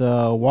with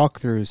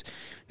walkthroughs.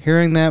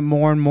 Hearing that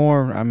more and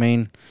more,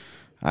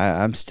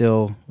 I'm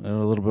still a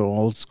little bit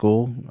old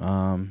school.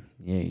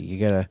 You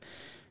gotta,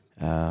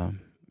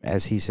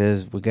 as he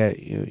says, we got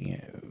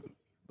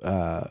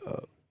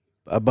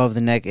above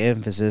the neck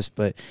emphasis,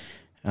 but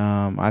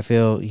I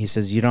feel, he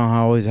says, you don't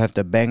always have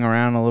to bang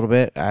around a little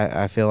bit.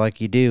 I feel like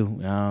you do,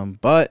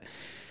 but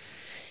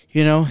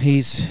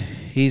he's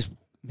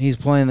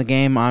playing the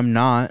game. I'm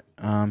not.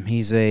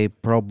 He's a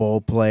Pro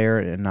Bowl player,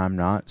 and I'm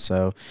not.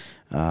 So,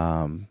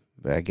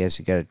 but I guess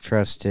you got to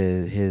trust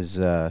his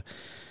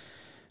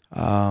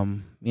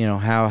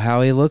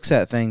how he looks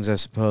at things, I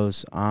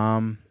suppose.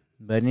 But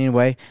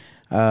anyway,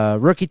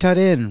 rookie tight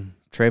end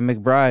Trey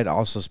McBride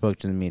also spoke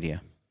to the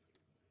media.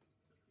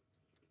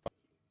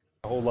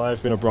 My whole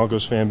life been a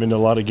Broncos fan, been to a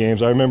lot of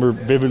games. I remember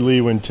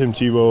vividly when Tim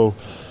Tebow,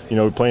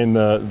 playing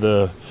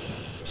the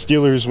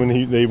Steelers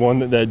when they won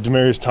that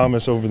Demaryius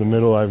Thomas over the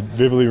middle. I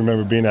vividly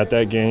remember being at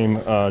that game.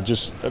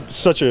 Just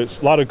such a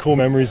lot of cool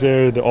memories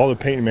there. All the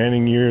Peyton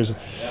Manning years.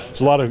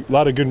 There's a lot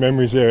of good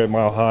memories there at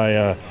Mile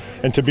High.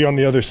 And to be on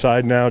the other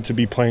side now, to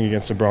be playing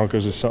against the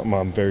Broncos is something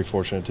I'm very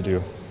fortunate to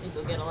do. Think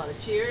you'll get a lot of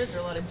cheers or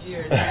a lot of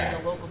jeers being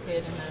a local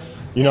kid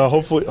in the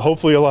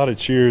hopefully a lot of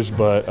cheers,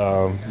 but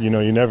you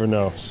never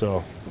know.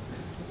 So.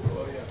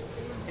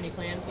 Any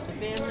plans with the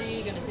family?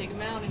 You gonna take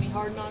them out? Any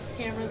Hard Knocks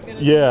cameras going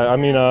to Yeah, I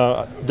mean,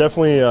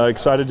 definitely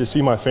excited to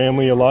see my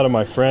family, a lot of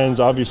my friends.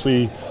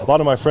 Obviously, a lot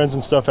of my friends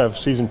and stuff have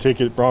season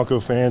ticket Bronco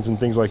fans and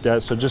things like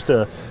that. So just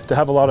to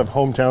have a lot of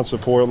hometown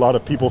support, a lot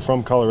of people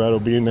from Colorado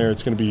being there,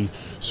 it's going to be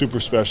super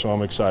special.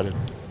 I'm excited.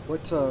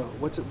 What's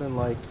it been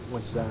like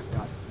when Zach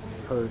got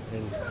hurt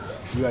and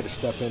you had to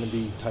step in and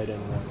be tight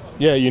end one?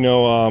 Yeah,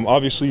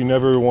 obviously you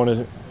never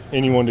want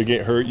anyone to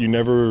get hurt. You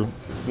never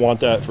want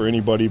that for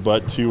anybody,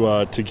 but to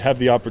have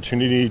the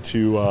opportunity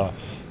to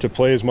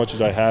play as much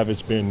as I have,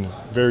 it's been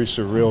very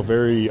surreal,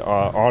 very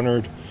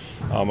honored.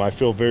 I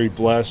feel very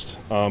blessed,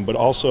 but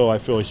also I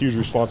feel a huge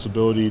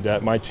responsibility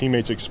that my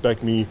teammates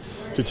expect me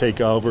to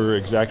take over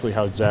exactly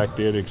how Zach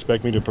did,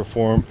 expect me to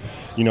perform,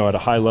 at a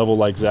high level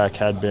like Zach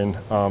had been.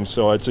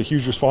 So it's a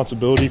huge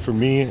responsibility for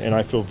me, and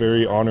I feel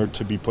very honored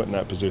to be put in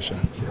that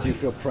position. Do you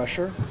feel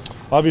pressure?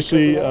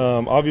 Obviously,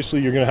 you're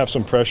going to have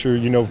some pressure,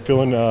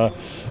 feeling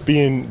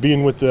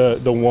being with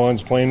the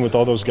ones, playing with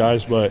all those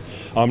guys. But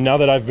now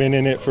that I've been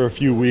in it for a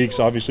few weeks,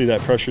 obviously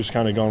that pressure's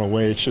kind of gone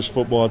away. It's just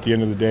football at the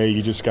end of the day.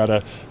 You just got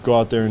to go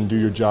out there and do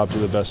your job to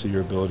the best of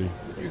your ability.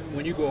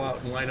 When you go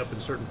out and line up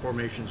in certain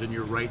formations and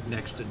you're right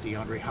next to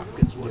DeAndre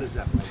Hopkins, what is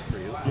that like for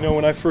you?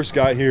 When I first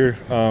got here,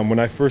 when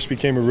I first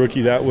became a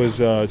rookie, that was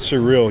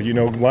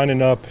surreal.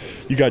 Lining up,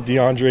 you got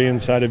DeAndre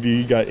inside of you,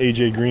 you got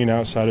A.J. Green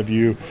outside of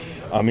you.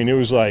 I mean, it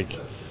was like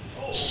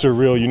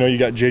surreal. You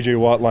got J.J.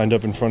 Watt lined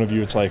up in front of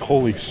you. It's like,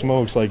 holy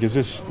smokes, like, is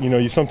this,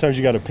 sometimes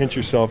you got to pinch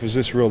yourself, is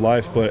this real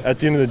life? But at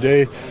the end of the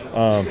day,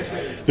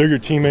 they're your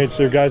teammates.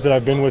 They're guys that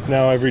I've been with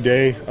now every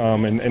day,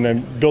 and I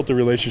built a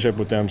relationship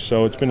with them.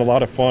 So it's been a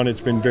lot of fun.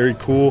 It's been very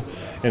cool,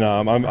 and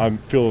I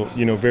feel,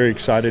 very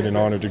excited and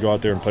honored to go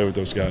out there and play with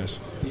those guys.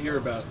 You hear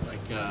about,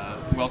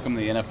 welcome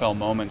to the NFL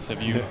moments.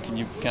 Can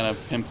you kind of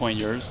pinpoint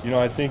yours?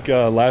 I think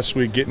last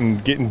week getting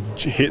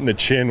hit in the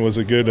chin was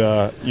a good,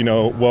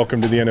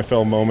 welcome to the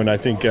NFL moment. I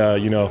think,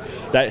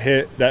 that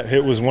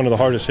hit was one of the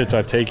hardest hits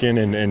I've taken,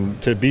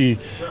 and to be,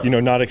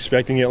 not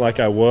expecting it like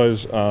I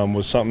was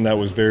something that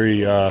was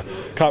very,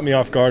 caught me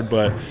off guard.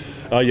 But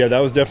that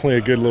was definitely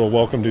a good little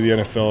welcome to the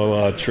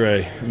NFL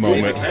Trey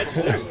moment.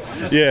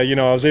 Yeah,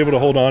 I was able to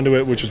hold on to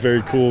it, which was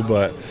very cool,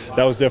 but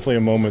that was definitely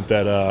a moment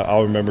that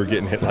I'll remember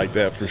getting hit like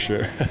that for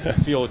sure.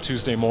 Feel it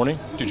Tuesday morning?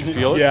 Did you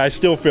feel it? Yeah, I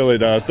still feel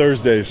it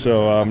Thursday.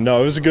 So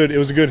no, it was a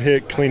good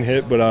hit, clean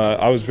hit, but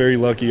I was very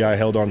lucky I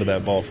held on to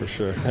that ball for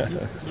sure.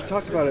 You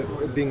talked about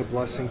it being a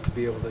blessing to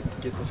be able to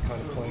get this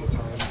kind of playing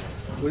time.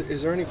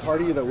 Is there any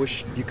part of you that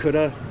wish you could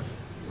have,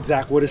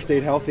 Zach would have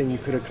stayed healthy and you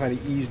could have kind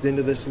of eased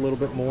into this a little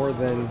bit more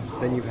than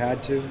you've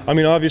had to? I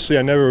mean, obviously,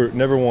 I never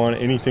want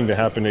anything to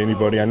happen to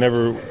anybody. I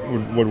never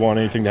would want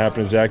anything to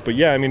happen to Zach. But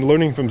yeah, I mean,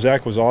 learning from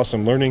Zach was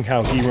awesome. Learning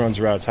how he runs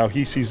routes, how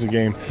he sees the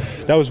game,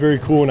 that was very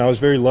cool. And I was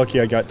very lucky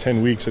I got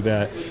 10 weeks of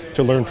that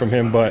to learn from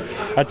him. But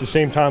at the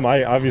same time,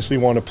 I obviously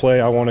want to play.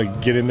 I want to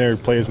get in there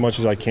and play as much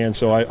as I can.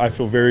 So I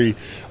feel very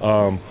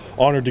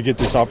honored to get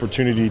this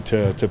opportunity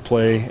to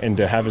play and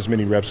to have as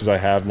many reps as I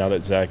have now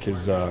that Zach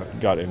has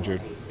got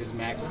injured. Is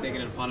Max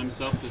taking it upon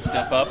himself to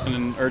step up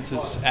in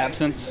Ertz's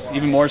absence,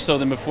 even more so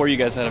than before? You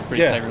guys had a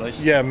pretty tight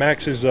relationship. Yeah,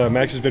 Max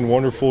has been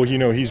wonderful.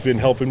 He's been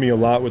helping me a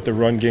lot with the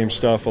run game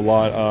stuff, a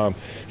lot.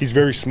 He's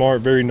very smart,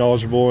 very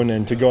knowledgeable,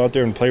 and to go out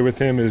there and play with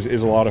him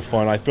is a lot of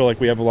fun. I feel like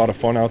we have a lot of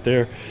fun out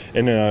there,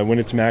 and when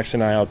it's Max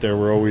and I out there,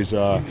 we're always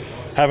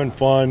having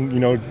fun,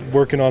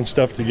 working on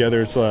stuff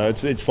together.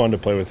 It's fun to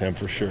play with him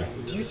for sure.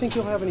 Do you think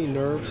you'll have any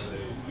nerves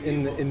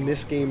in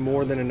this game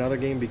more than another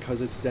game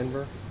because it's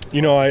Denver?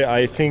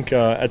 I think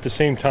at the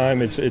same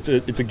time, it's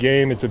a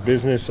game, it's a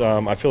business.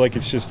 I feel like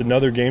it's just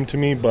another game to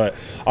me. But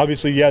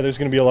obviously, yeah, there's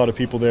going to be a lot of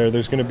people there.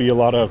 There's going to be a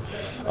lot of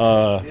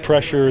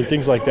pressure and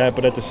things like that.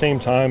 But at the same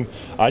time,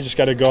 I just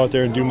got to go out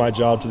there and do my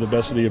job to the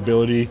best of the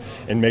ability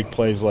and make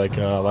plays like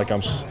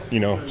I'm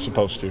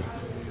supposed to.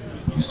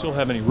 You still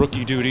have any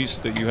rookie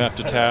duties that you have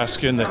to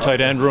task in the tight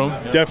end room?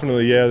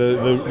 Definitely, yeah.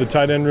 The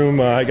tight end room,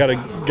 I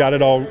got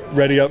it all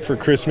ready up for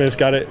Christmas.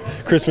 Got it,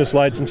 Christmas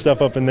lights and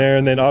stuff up in there,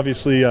 and then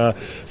obviously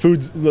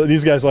food.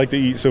 These guys like to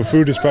eat, so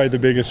food is probably the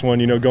biggest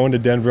one. Going to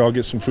Denver, I'll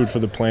get some food for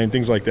the plane,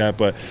 things like that.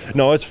 But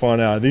no, it's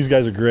fun. These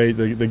guys are great.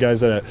 The guys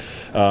that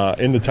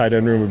in the tight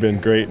end room have been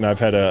great, and I've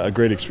had a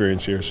great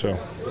experience here. So.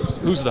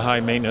 Who's the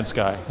high maintenance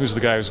guy? Who's the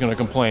guy who's going to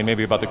complain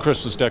maybe about the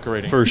Christmas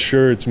decorating? For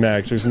sure, it's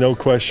Max. There's no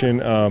question.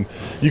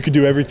 You could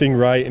do everything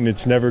right, and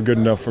it's never good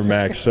enough for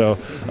Max. So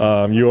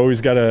you always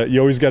gotta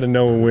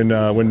know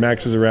when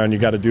Max is around. You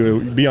got to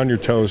be on your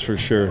toes for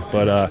sure.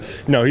 But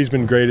no, he's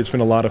been great. It's been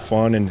a lot of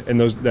fun,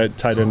 and that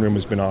tight end room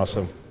has been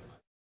awesome.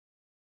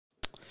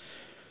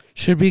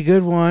 Should be a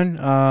good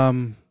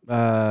one,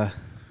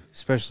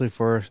 especially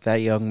for that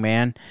young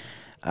man.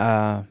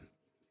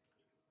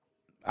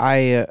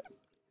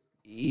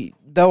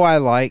 Though I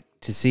like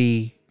to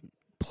see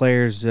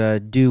players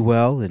do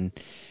well and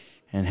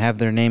have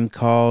their name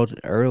called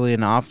early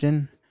and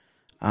often,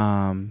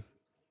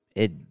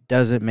 it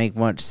doesn't make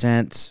much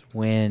sense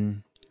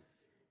when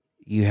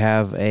you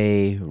have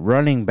a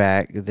running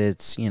back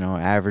that's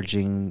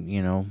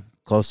averaging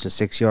close to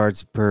 6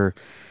 yards per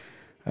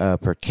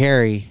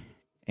carry,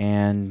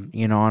 and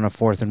on a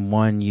 4th and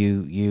 1,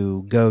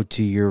 you go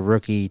to your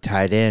rookie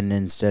tight end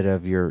instead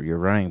of your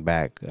running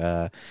back,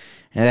 and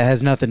that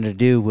has nothing to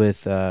do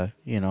with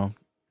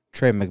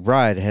Trey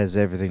McBride. It has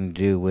everything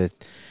to do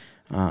with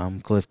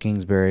Cliff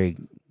Kingsbury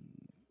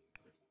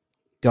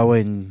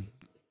going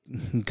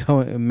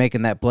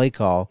making that play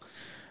call,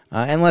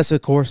 unless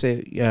of course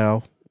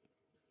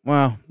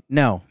well,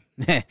 no.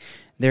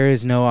 There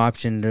is no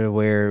option to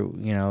where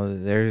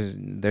there's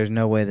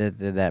no way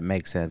that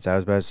makes sense. I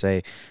was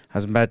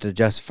about to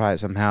justify it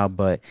somehow,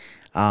 but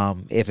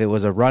if it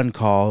was a run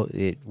call,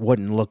 it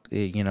wouldn't look,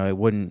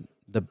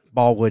 the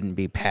ball wouldn't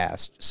be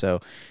passed. So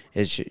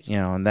it's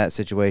in that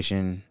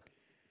situation,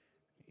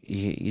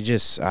 you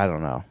just, I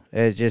don't know,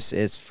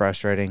 it's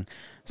frustrating.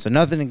 So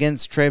nothing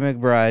against Trey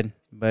McBride,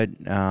 but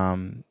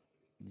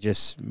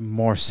just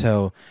more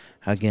so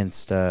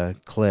against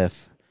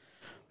Cliff.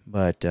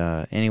 But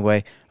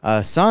anyway,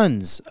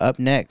 Suns up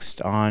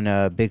next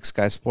on Big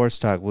Sky Sports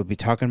Talk. We'll be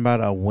talking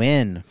about a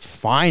win,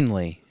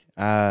 finally.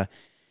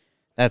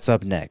 That's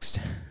up next.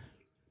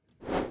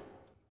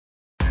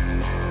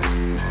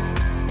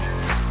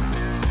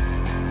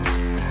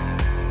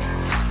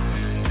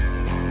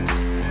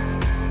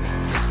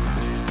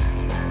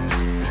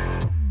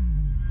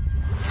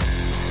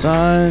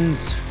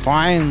 Suns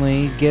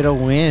finally get a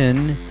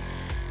win,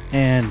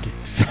 and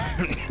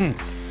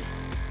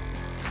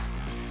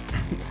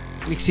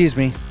excuse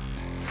me,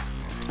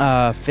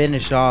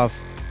 finish off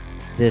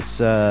this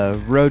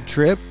road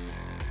trip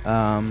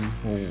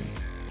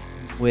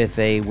with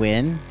a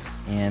win,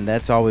 and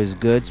that's always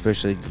good,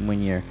 especially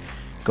when you're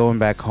going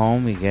back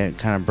home. You can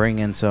kind of bring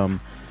in some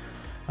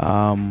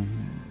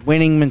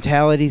winning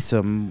mentality,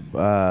 some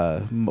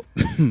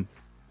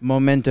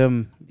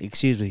momentum.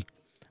 Excuse me.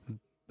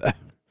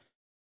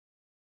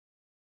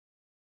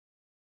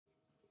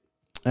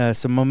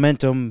 Some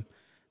momentum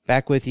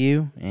back with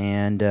you,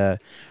 and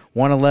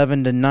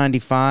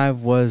 111-95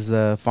 was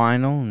the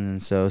final,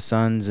 and so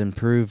Suns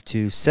improved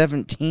to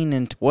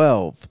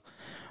 17-12.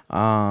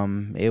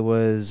 It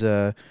was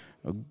a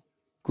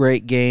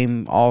great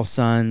game, all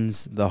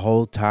Suns the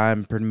whole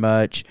time, pretty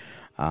much.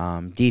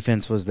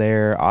 Defense was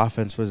there,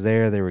 offense was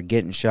there. They were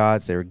getting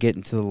shots, they were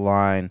getting to the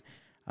line.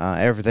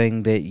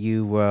 Everything that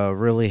you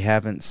really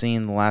haven't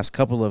seen the last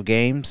couple of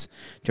games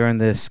during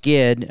the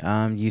skid,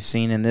 you've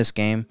seen in this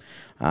game.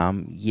 What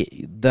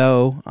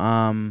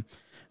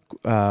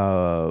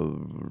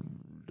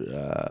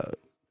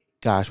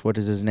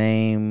is his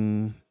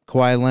name?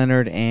 Kawhi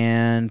Leonard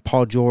and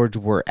Paul George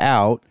were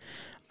out,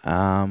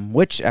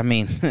 which, I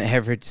mean,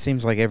 it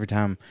seems like every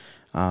time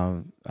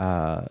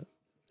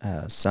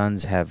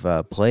Suns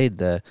have played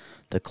the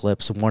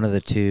Clips, one of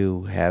the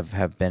two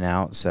have been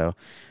out, so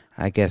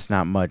I guess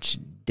not much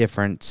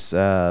difference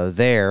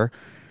there.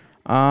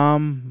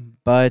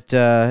 But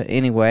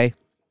anyway,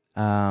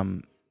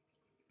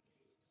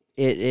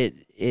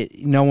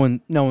 no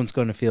one's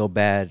going to feel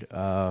bad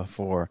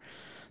for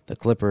the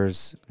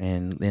Clippers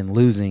in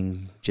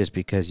losing just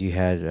because you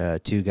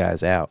had two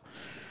guys out.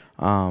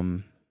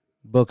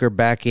 Booker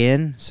back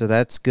in, so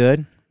that's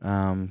good.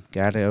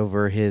 Got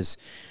over his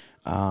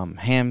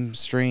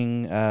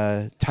hamstring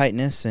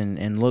tightness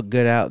and looked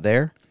good out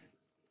there.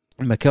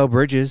 Mikal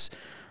Bridges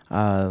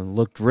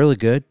looked really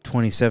good,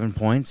 27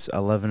 points,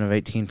 11 of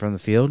 18 from the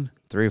field,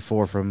 3 of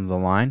 4 from the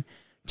line.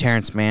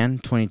 Terrence Mann,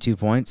 22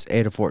 points,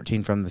 8 of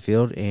 14 from the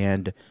field,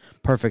 and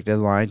perfect at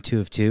the line, 2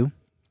 of 2.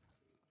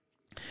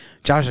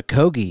 Josh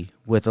Okogie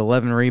with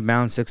 11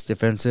 rebounds, 6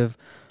 defensive,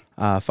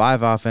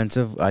 5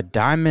 offensive. A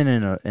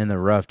diamond in the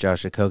rough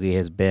Josh Okogie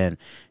has been.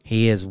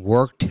 He has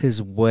worked his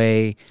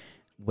way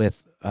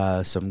with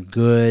some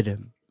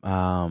good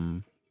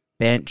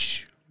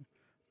bench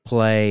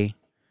play,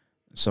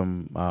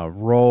 some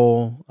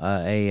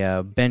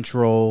bench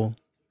roll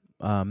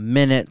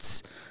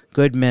minutes,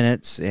 good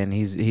minutes, and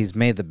he's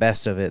made the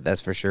best of it,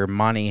 that's for sure.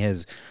 Monty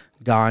has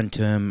gone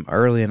to him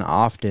early and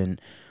often,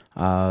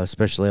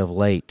 especially of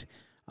late.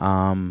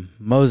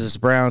 Moses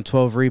Brown,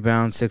 12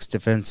 rebounds, 6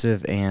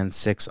 defensive, and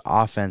 6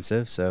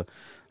 offensive, so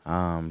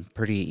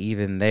pretty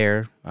even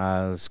there.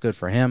 It's good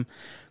for him.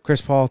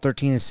 Chris Paul,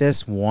 13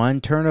 assists,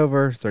 1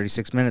 turnover,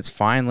 36 minutes,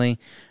 finally.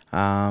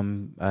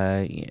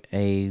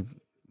 A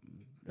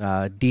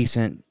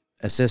decent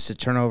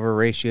assist-to-turnover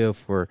ratio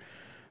for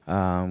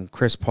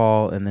Chris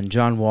Paul, and then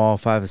John Wall,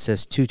 5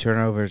 assists, 2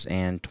 turnovers,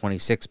 and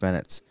 26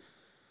 minutes.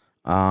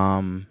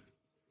 No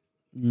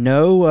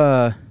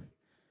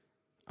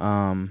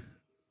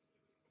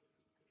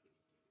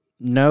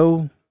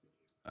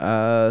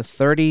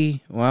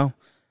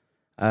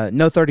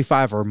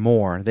 35 or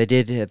more. They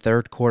did at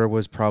third quarter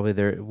was probably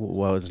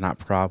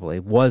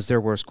was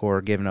their worst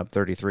quarter, giving up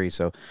 33.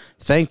 So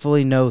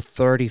thankfully no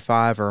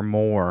 35 or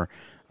more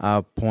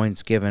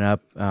points given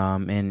up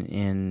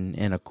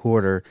in a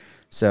quarter.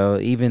 So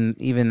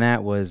even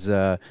that was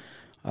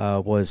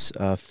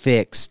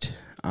fixed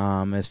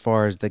as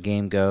far as the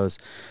game goes.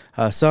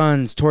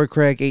 Suns, Torrey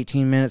Craig,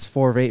 18 minutes,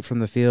 4 of 8 from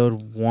the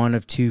field, 1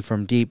 of 2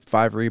 from deep,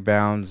 5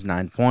 rebounds,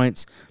 9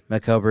 points.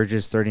 Mikal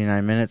Bridges,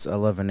 39 minutes,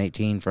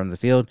 11-18 from the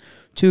field,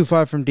 2 of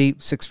 5 from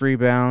deep, 6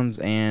 rebounds,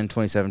 and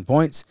 27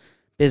 points.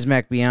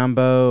 Bismack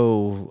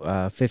Biyombo,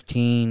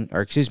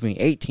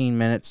 18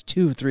 minutes,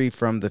 2 of 3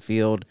 from the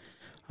field,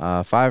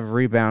 5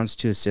 rebounds,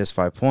 2 assists,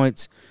 5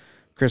 points.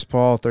 Chris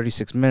Paul,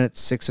 36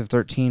 minutes, 6 of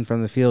 13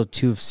 from the field,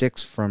 2 of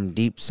 6 from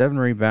deep, 7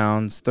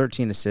 rebounds,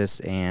 13 assists,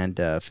 and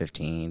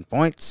 15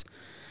 points.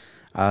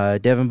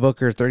 Devin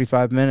Booker,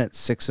 35 minutes,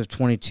 6 of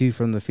 22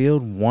 from the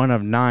field, 1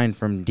 of 9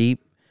 from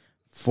deep,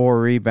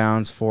 4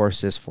 rebounds, 4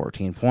 assists,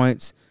 14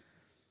 points.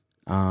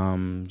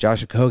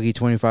 Josh Okogie,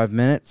 25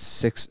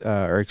 minutes,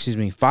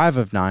 5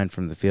 of 9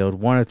 from the field,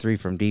 1 of 3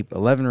 from deep,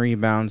 11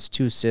 rebounds,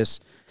 2 assists,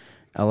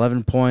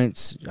 11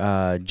 points.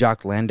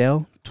 Jock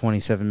Landale,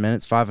 27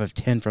 minutes, 5 of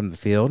 10 from the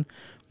field,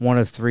 1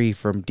 of 3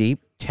 from deep,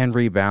 10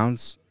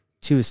 rebounds,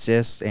 2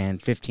 assists,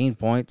 and 15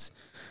 points.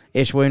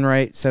 Ish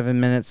Wainwright, 7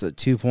 minutes,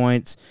 2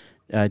 points.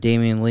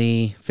 Damian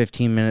Lee,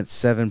 15 minutes,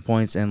 7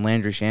 points. And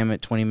Landry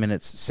Shamet, 20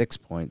 minutes, 6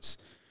 points.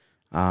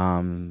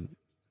 5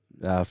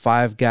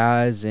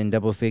 guys in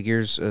double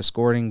figures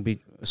scoring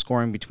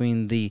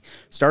between the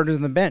starters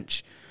and the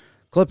bench.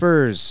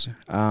 Clippers,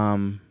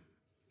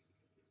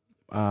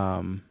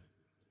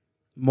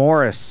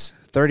 Morris,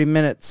 30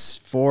 minutes,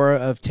 4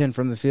 of 10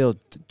 from the field,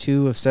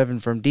 2 of 7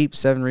 from deep,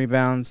 7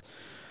 rebounds,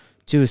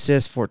 2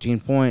 assists, 14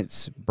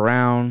 points.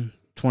 Brown,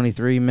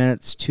 23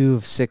 minutes, 2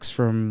 of 6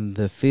 from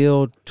the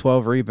field,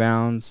 12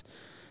 rebounds,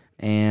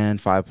 and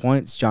 5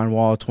 points. John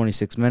Wall,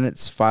 26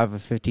 minutes, 5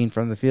 of 15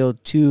 from the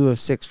field, 2 of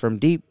 6 from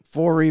deep,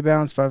 4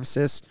 rebounds, 5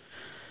 assists,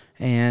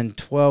 and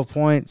 12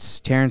 points.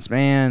 Terrence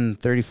Mann,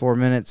 34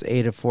 minutes,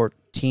 8 of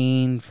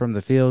 14 from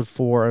the field,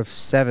 4 of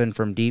 7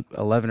 from deep,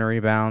 11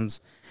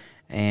 rebounds,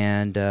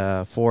 and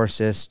 4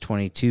 assists,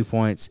 22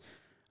 points.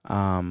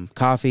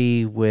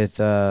 Coffee with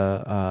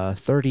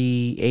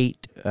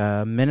 38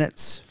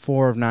 minutes,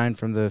 4 of 9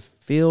 from the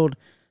field,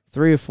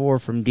 3 of 4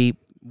 from deep,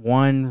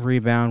 1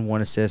 rebound,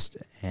 1 assist,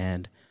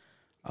 and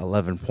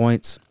 11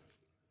 points.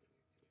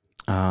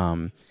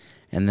 And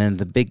then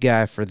the big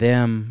guy for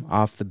them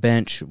off the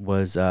bench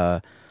was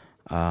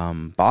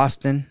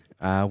Boston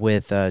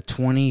with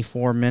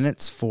 24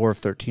 minutes, 4 of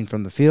 13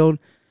 from the field,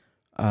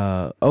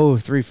 0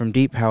 of 3 from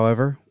deep,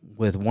 however,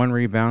 with 1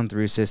 rebound,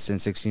 3 assists, and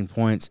 16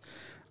 points.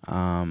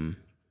 That's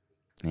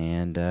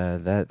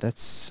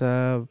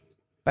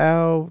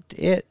about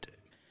it.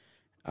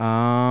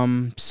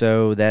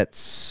 So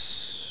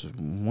that's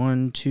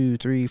 1, 2,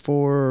 3,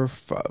 4,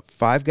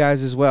 5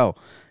 guys as well.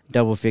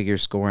 Double figure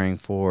scoring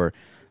for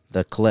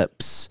the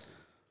Clips.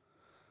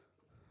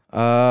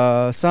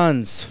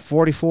 Suns,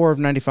 44 of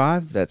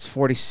 95. That's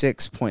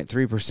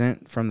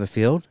 46.3% from the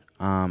field.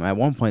 At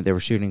one point, they were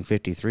shooting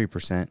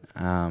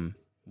 53%,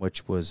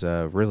 which was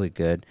really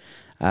good.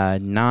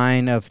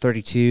 9 of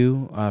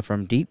 32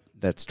 from deep.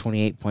 That's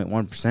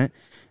 28.1%.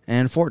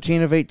 And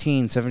 14 of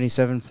 18,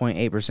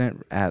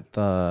 77.8% at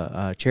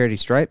the charity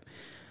stripe.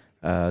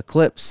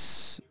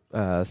 Clips,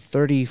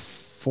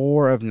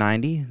 34 of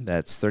 90.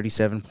 That's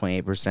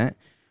 37.8%.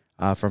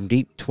 From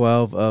deep,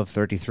 12 of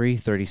 33,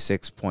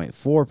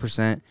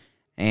 36.4%.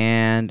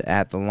 And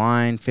at the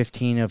line,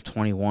 15 of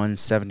 21,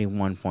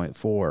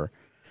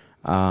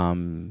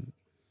 71.4%.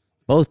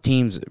 Both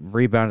teams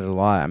rebounded a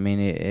lot. I mean,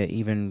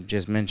 even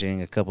just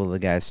mentioning a couple of the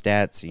guys'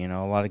 stats,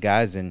 a lot of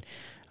guys in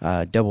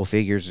double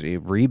figures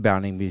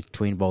rebounding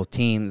between both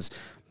teams.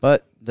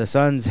 But the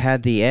Suns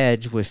had the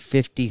edge with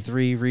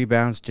 53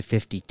 rebounds to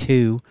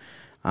 52.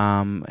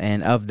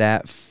 And of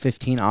that,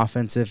 15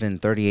 offensive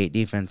and 38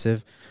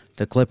 defensive.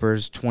 The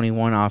Clippers,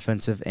 21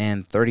 offensive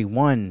and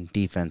 31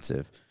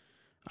 defensive.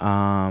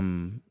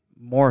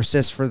 More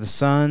assists for the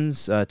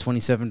Suns,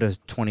 27 to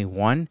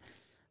 21.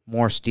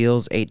 More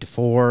steals, 8 to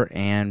 4,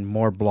 and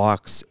more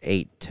blocks,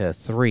 8 to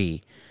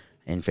 3,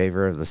 in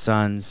favor of the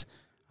Suns.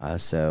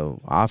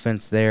 So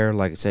offense there,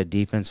 like I said,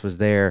 defense was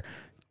there.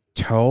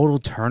 Total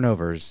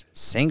turnovers,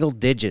 single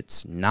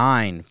digits,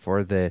 9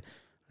 for the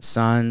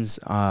Suns,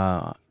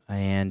 and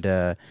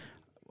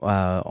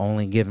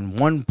only given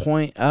 1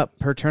 point up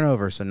per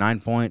turnover, so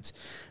 9 points.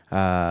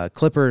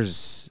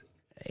 Clippers,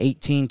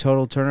 18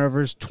 total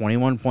turnovers,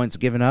 21 points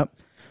given up.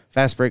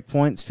 Fast break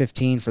points,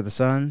 15 for the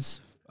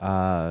Suns,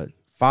 5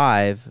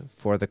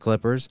 for the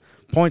Clippers.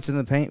 Points in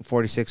the paint,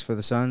 46 for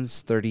the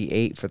Suns,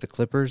 38 for the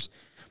Clippers.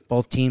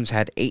 Both teams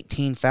had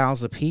 18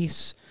 fouls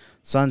apiece.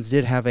 Suns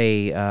did have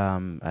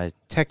a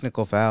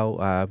technical foul.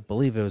 I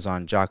believe it was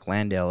on Jock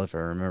Landale, if I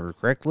remember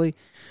correctly.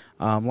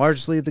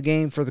 Large lead of the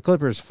game for the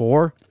Clippers,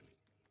 4.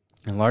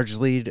 And large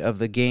lead of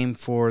the game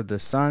for the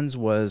Suns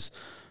was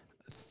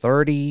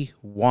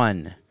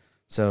 31.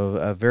 So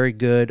a very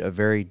good, a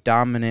very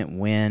dominant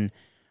win.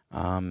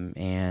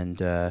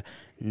 And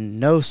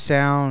no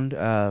sound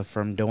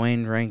from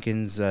Dwayne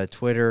Rankin's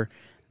Twitter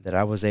that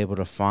I was able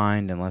to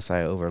find, unless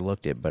I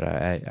overlooked it. But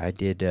I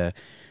did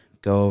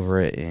go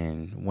over it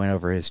and went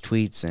over his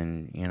tweets.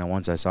 And,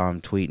 once I saw him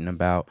tweeting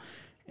about,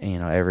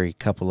 every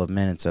couple of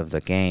minutes of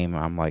the game,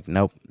 I'm like,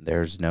 nope,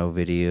 there's no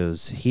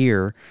videos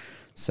here.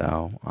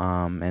 So,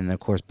 and of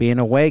course, being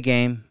a away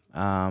game,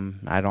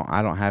 I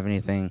don't have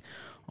anything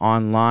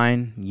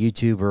online,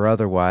 YouTube or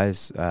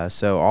otherwise.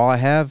 So all I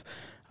have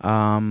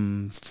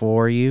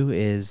for you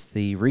is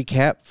the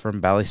recap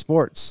from Bally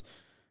Sports.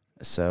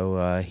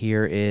 So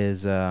here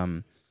is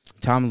Tom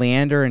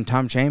Leander and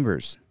Tom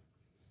Chambers.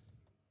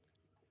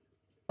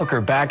 Hooker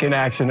back in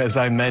action, as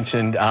I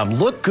mentioned.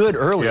 Looked good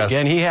early. Yes.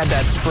 Again, he had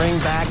that spring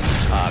back,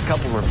 a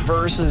couple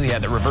reverses. He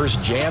had the reverse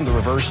jam, the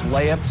reverse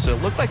layup. So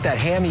it looked like that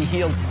hammy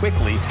healed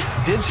quickly.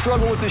 Did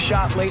struggle with the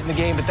shot late in the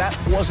game, but that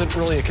wasn't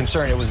really a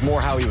concern. It was more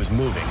how he was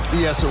moving.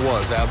 Yes, it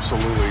was,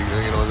 absolutely.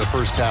 You know, in the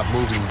first half,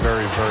 moving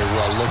very, very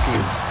well,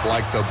 looking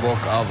like the book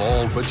of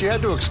old. But you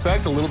had to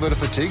expect a little bit of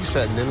fatigue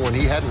setting in when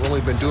he hadn't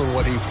really been doing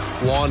what he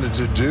wanted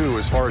to do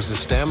as far as his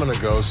stamina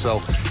goes. So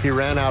he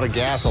ran out of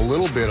gas a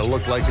little bit. It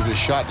looked like his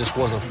shot just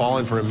wasn't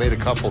falling for him, made a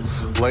couple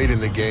late in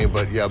the game.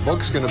 But yeah,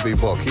 Book's going to be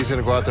Book. He's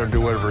going to go out there and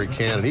do whatever he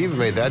can. And he even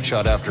made that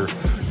shot after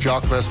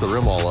Jock messed the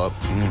rim all up.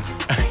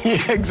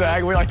 Yeah,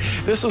 exactly. Like,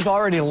 this was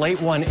already a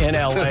late one in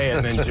L.A.,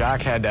 and then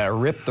Jock had to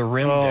rip the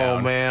rim down.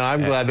 Oh, man,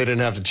 I'm glad they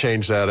didn't have to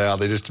change that out.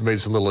 They just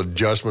made some little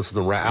adjustments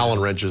with the Allen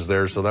wrenches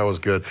there, so that was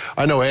good.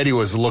 I know Eddie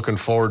was looking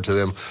forward to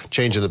them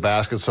changing the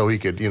basket so he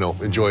could, you know,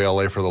 enjoy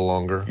L.A. for the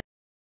longer.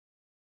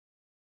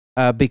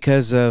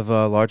 Because of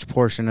a large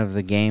portion of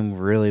the game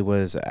really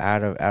was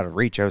out of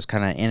reach. I was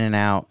kind of in and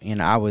out. You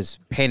know, I was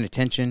paying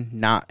attention,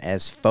 not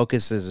as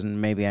focused as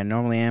maybe I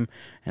normally am,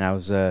 and I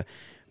was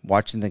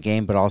watching the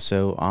game, but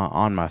also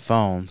on my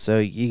phone. So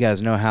you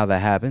guys know how that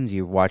happens.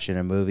 You're watching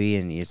a movie,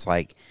 and it's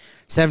like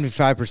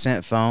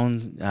 75% phone,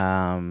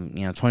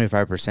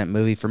 25%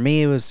 movie. For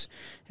me, it was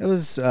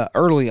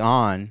early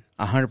on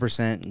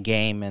 100%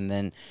 game, and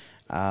then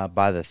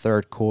by the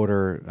third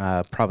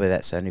quarter, probably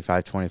that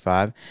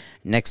 75-25.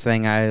 Next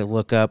thing I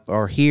look up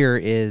or hear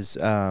is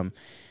they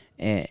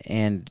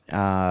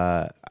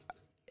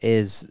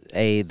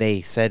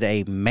said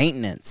a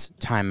maintenance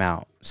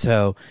timeout.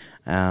 So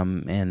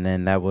and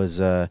then that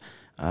was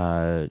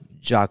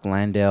Jock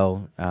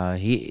Landale.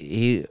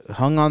 He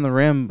hung on the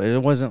rim, but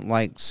it wasn't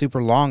like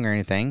super long or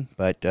anything,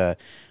 but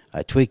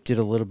tweaked it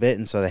a little bit,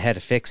 and so they had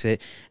to fix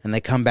it. And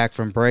they come back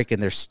from break,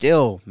 and they're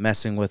still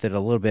messing with it a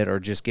little bit or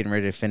just getting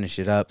ready to finish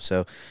it up.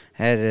 So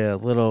had a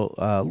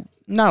little,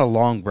 not a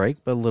long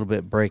break, but a little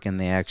bit break in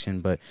the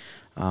action. But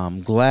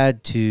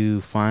glad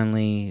to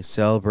finally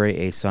celebrate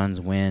a Suns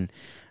win.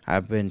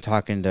 I've been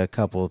talking to a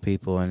couple of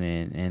people, and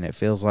it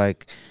feels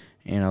like,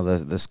 you know,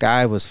 the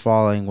sky was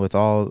falling with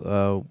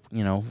all,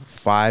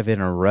 5 in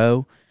a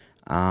row.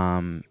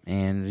 And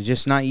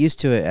just not used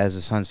to it as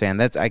a Suns fan.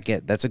 That's a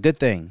good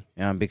thing,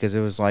 because it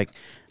was like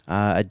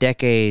a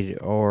decade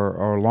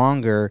or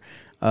longer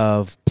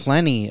of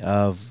plenty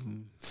of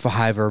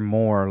 5 or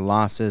more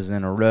losses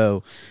in a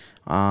row.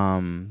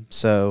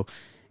 So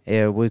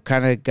we've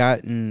kind of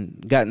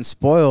gotten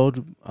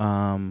spoiled,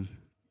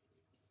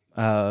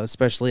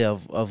 especially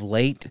of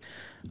late.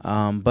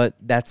 But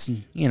that's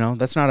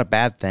not a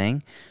bad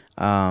thing.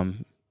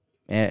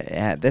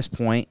 At this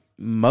point,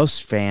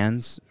 most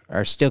fans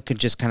are still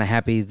just kind of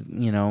happy,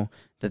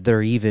 that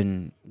they're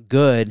even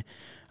good.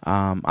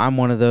 I'm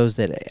one of those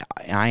that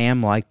I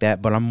am like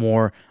that, but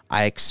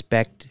I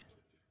expect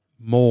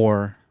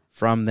more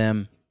from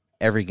them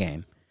every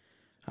game,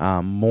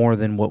 more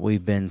than what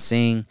we've been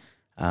seeing.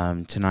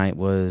 Last night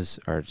was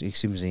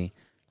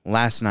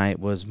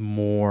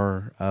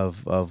more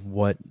of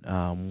what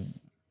I'm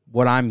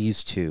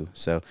used to.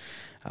 So,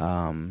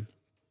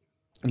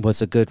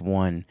 was a good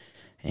one.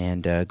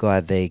 And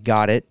glad they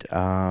got it.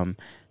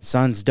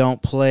 Suns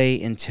don't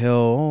play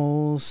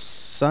until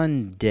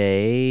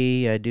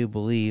Sunday. I do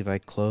believe I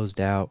closed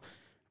out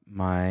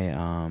my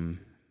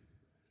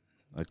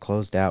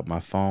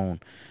phone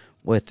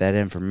with that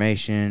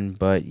information.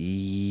 But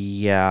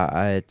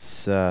yeah,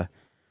 it's well,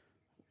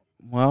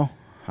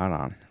 hold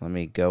on. Let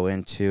me go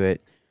into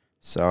it.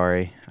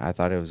 Sorry, I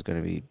thought it was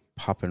going to be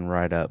popping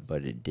right up,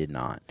 but it did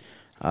not.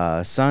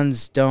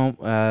 Suns don't.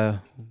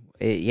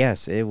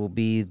 Yes, it will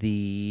be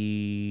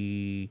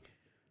the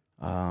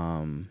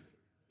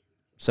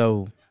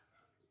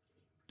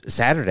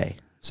Saturday.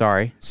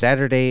 Sorry,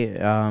 Saturday.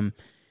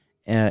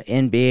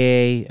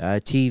 NBA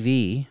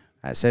TV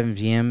at 7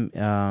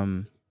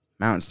 p.m.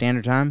 Mountain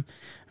Standard Time.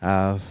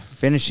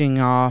 Finishing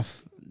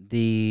off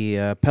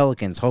the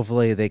Pelicans.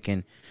 Hopefully they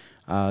can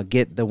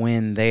get the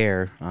win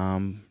there.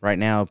 Right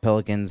now,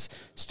 Pelicans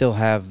still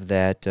have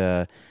that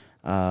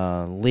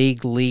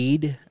league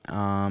lead,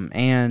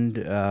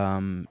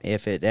 and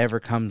if it ever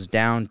comes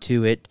down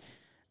to it,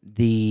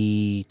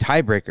 the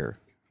tiebreaker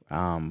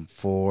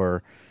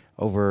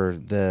over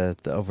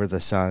the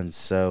Suns.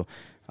 So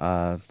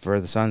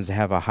for the Suns to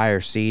have a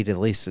higher seed, at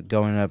least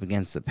going up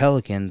against the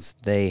Pelicans,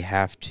 they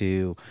have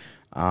to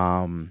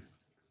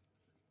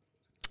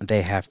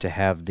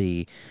have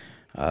the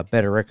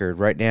better record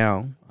right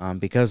now.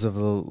 Because of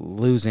the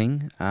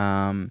losing,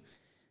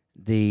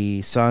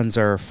 the Suns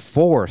are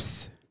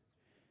 4th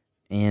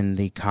in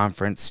the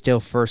conference, still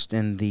first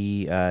in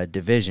the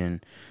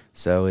division.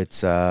 So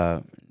it's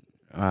I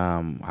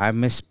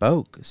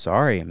misspoke.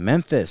 Sorry,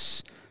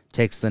 Memphis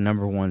takes the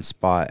number 1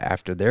 spot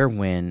after their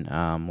win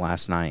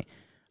last night.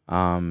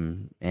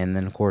 And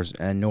then, of course,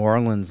 New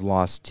Orleans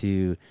lost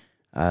to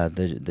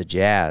the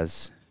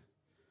Jazz.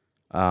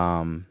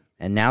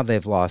 And now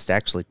they've lost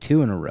actually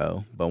 2 in a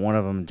row, but one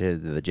of them to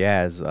the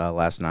Jazz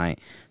last night.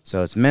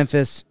 So it's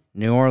Memphis,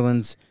 New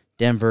Orleans,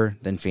 Denver,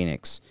 then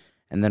Phoenix.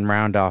 And then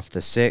round off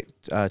the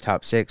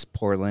top 6,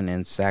 Portland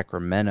and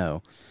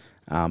Sacramento.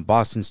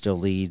 Boston still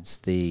leads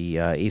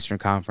the Eastern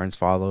Conference,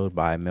 followed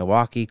by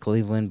Milwaukee,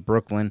 Cleveland,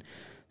 Brooklyn,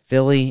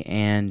 Philly,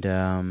 and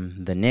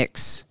the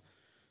Knicks.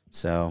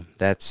 So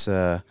that's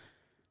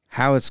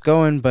how it's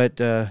going, but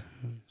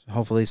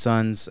hopefully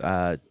Suns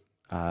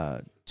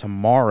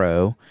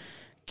tomorrow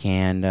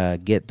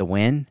can get the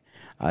win.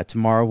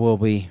 Tomorrow we'll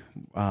be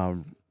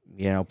previewing,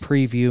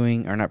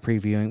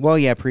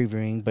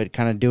 but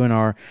kind of doing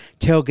our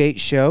tailgate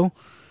show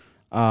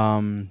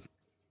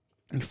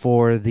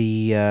for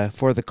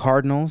the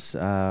Cardinals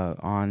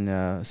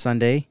on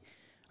Sunday.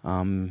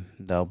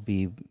 They'll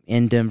be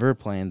in Denver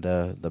playing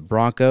the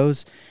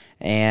Broncos,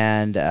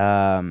 and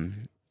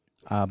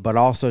but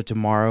also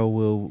tomorrow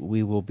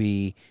we will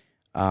be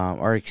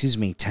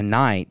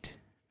tonight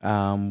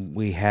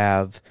we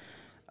have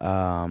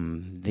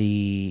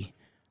the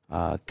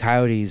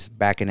Coyotes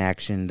back in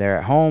action. They're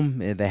at home.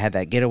 They had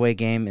that getaway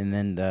game and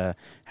then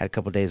had a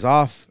couple of days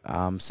off.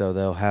 So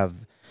they'll have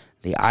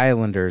the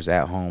Islanders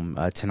at home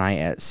tonight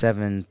at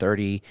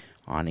 7:30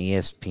 on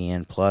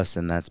ESPN Plus,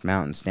 and that's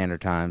Mountain Standard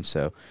Time.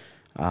 So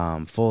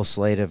full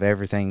slate of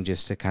everything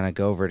just to kind of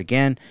go over it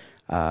again.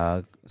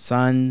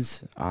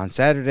 Suns on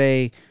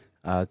Saturday,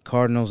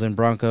 Cardinals and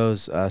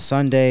Broncos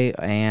Sunday,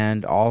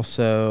 and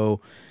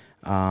also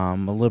a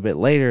little bit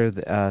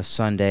later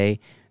Sunday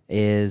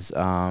is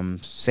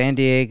San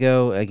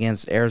Diego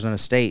against Arizona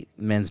State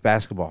men's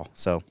basketball.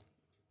 So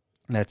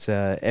that's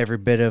every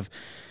bit of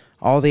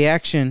all the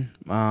action,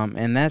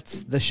 and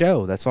that's the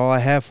show. That's all I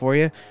have for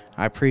you.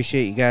 I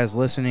appreciate you guys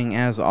listening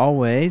as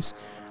always.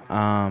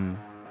 And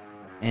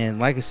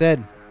like I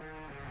said,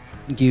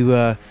 you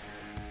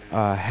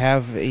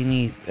have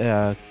any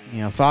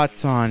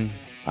thoughts on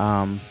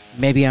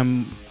maybe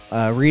I'm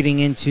reading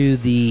into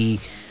the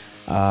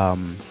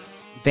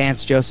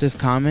Vance Joseph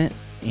comment,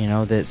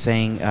 that's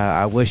saying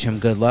I wish him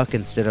good luck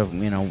instead of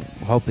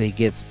hope he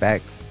gets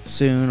back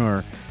soon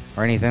or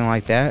anything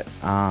like that.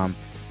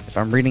 If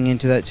I'm reading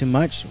into that too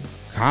much,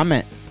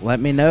 comment, let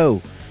me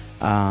know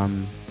at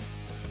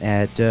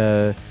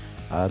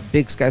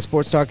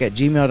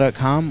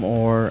bigskysportstalk@gmail.com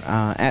or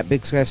at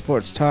Big Sky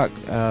Sports Talk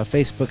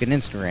Facebook and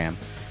Instagram.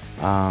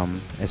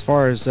 As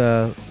far as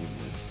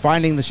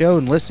finding the show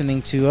and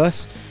listening to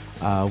us,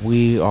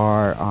 we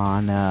are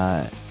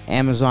on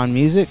Amazon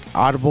Music,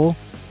 Audible,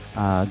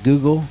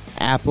 Google,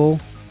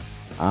 Apple,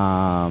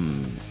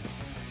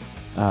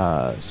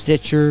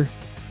 Stitcher,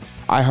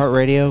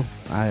 iHeartRadio.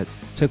 It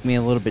took me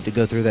a little bit to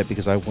go through that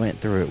because I went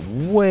through it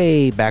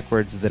way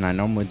backwards than I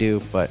normally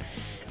do. But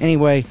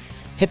anyway,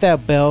 hit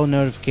that bell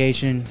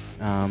notification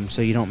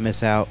so you don't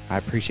miss out. I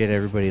appreciate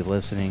everybody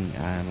listening.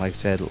 And like I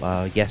said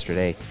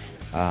yesterday,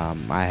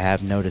 I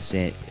have noticed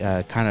it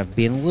kind of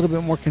being a little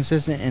bit more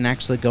consistent and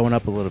actually going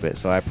up a little bit.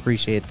 So I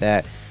appreciate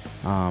that.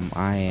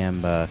 I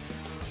am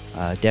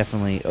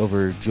definitely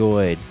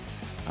overjoyed.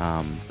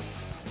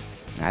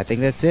 I think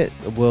that's it.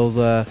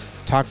 We'll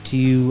talk to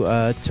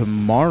you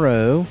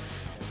tomorrow,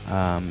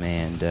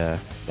 and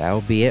that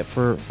will be it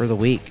for the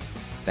week.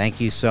 Thank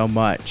you so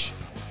much.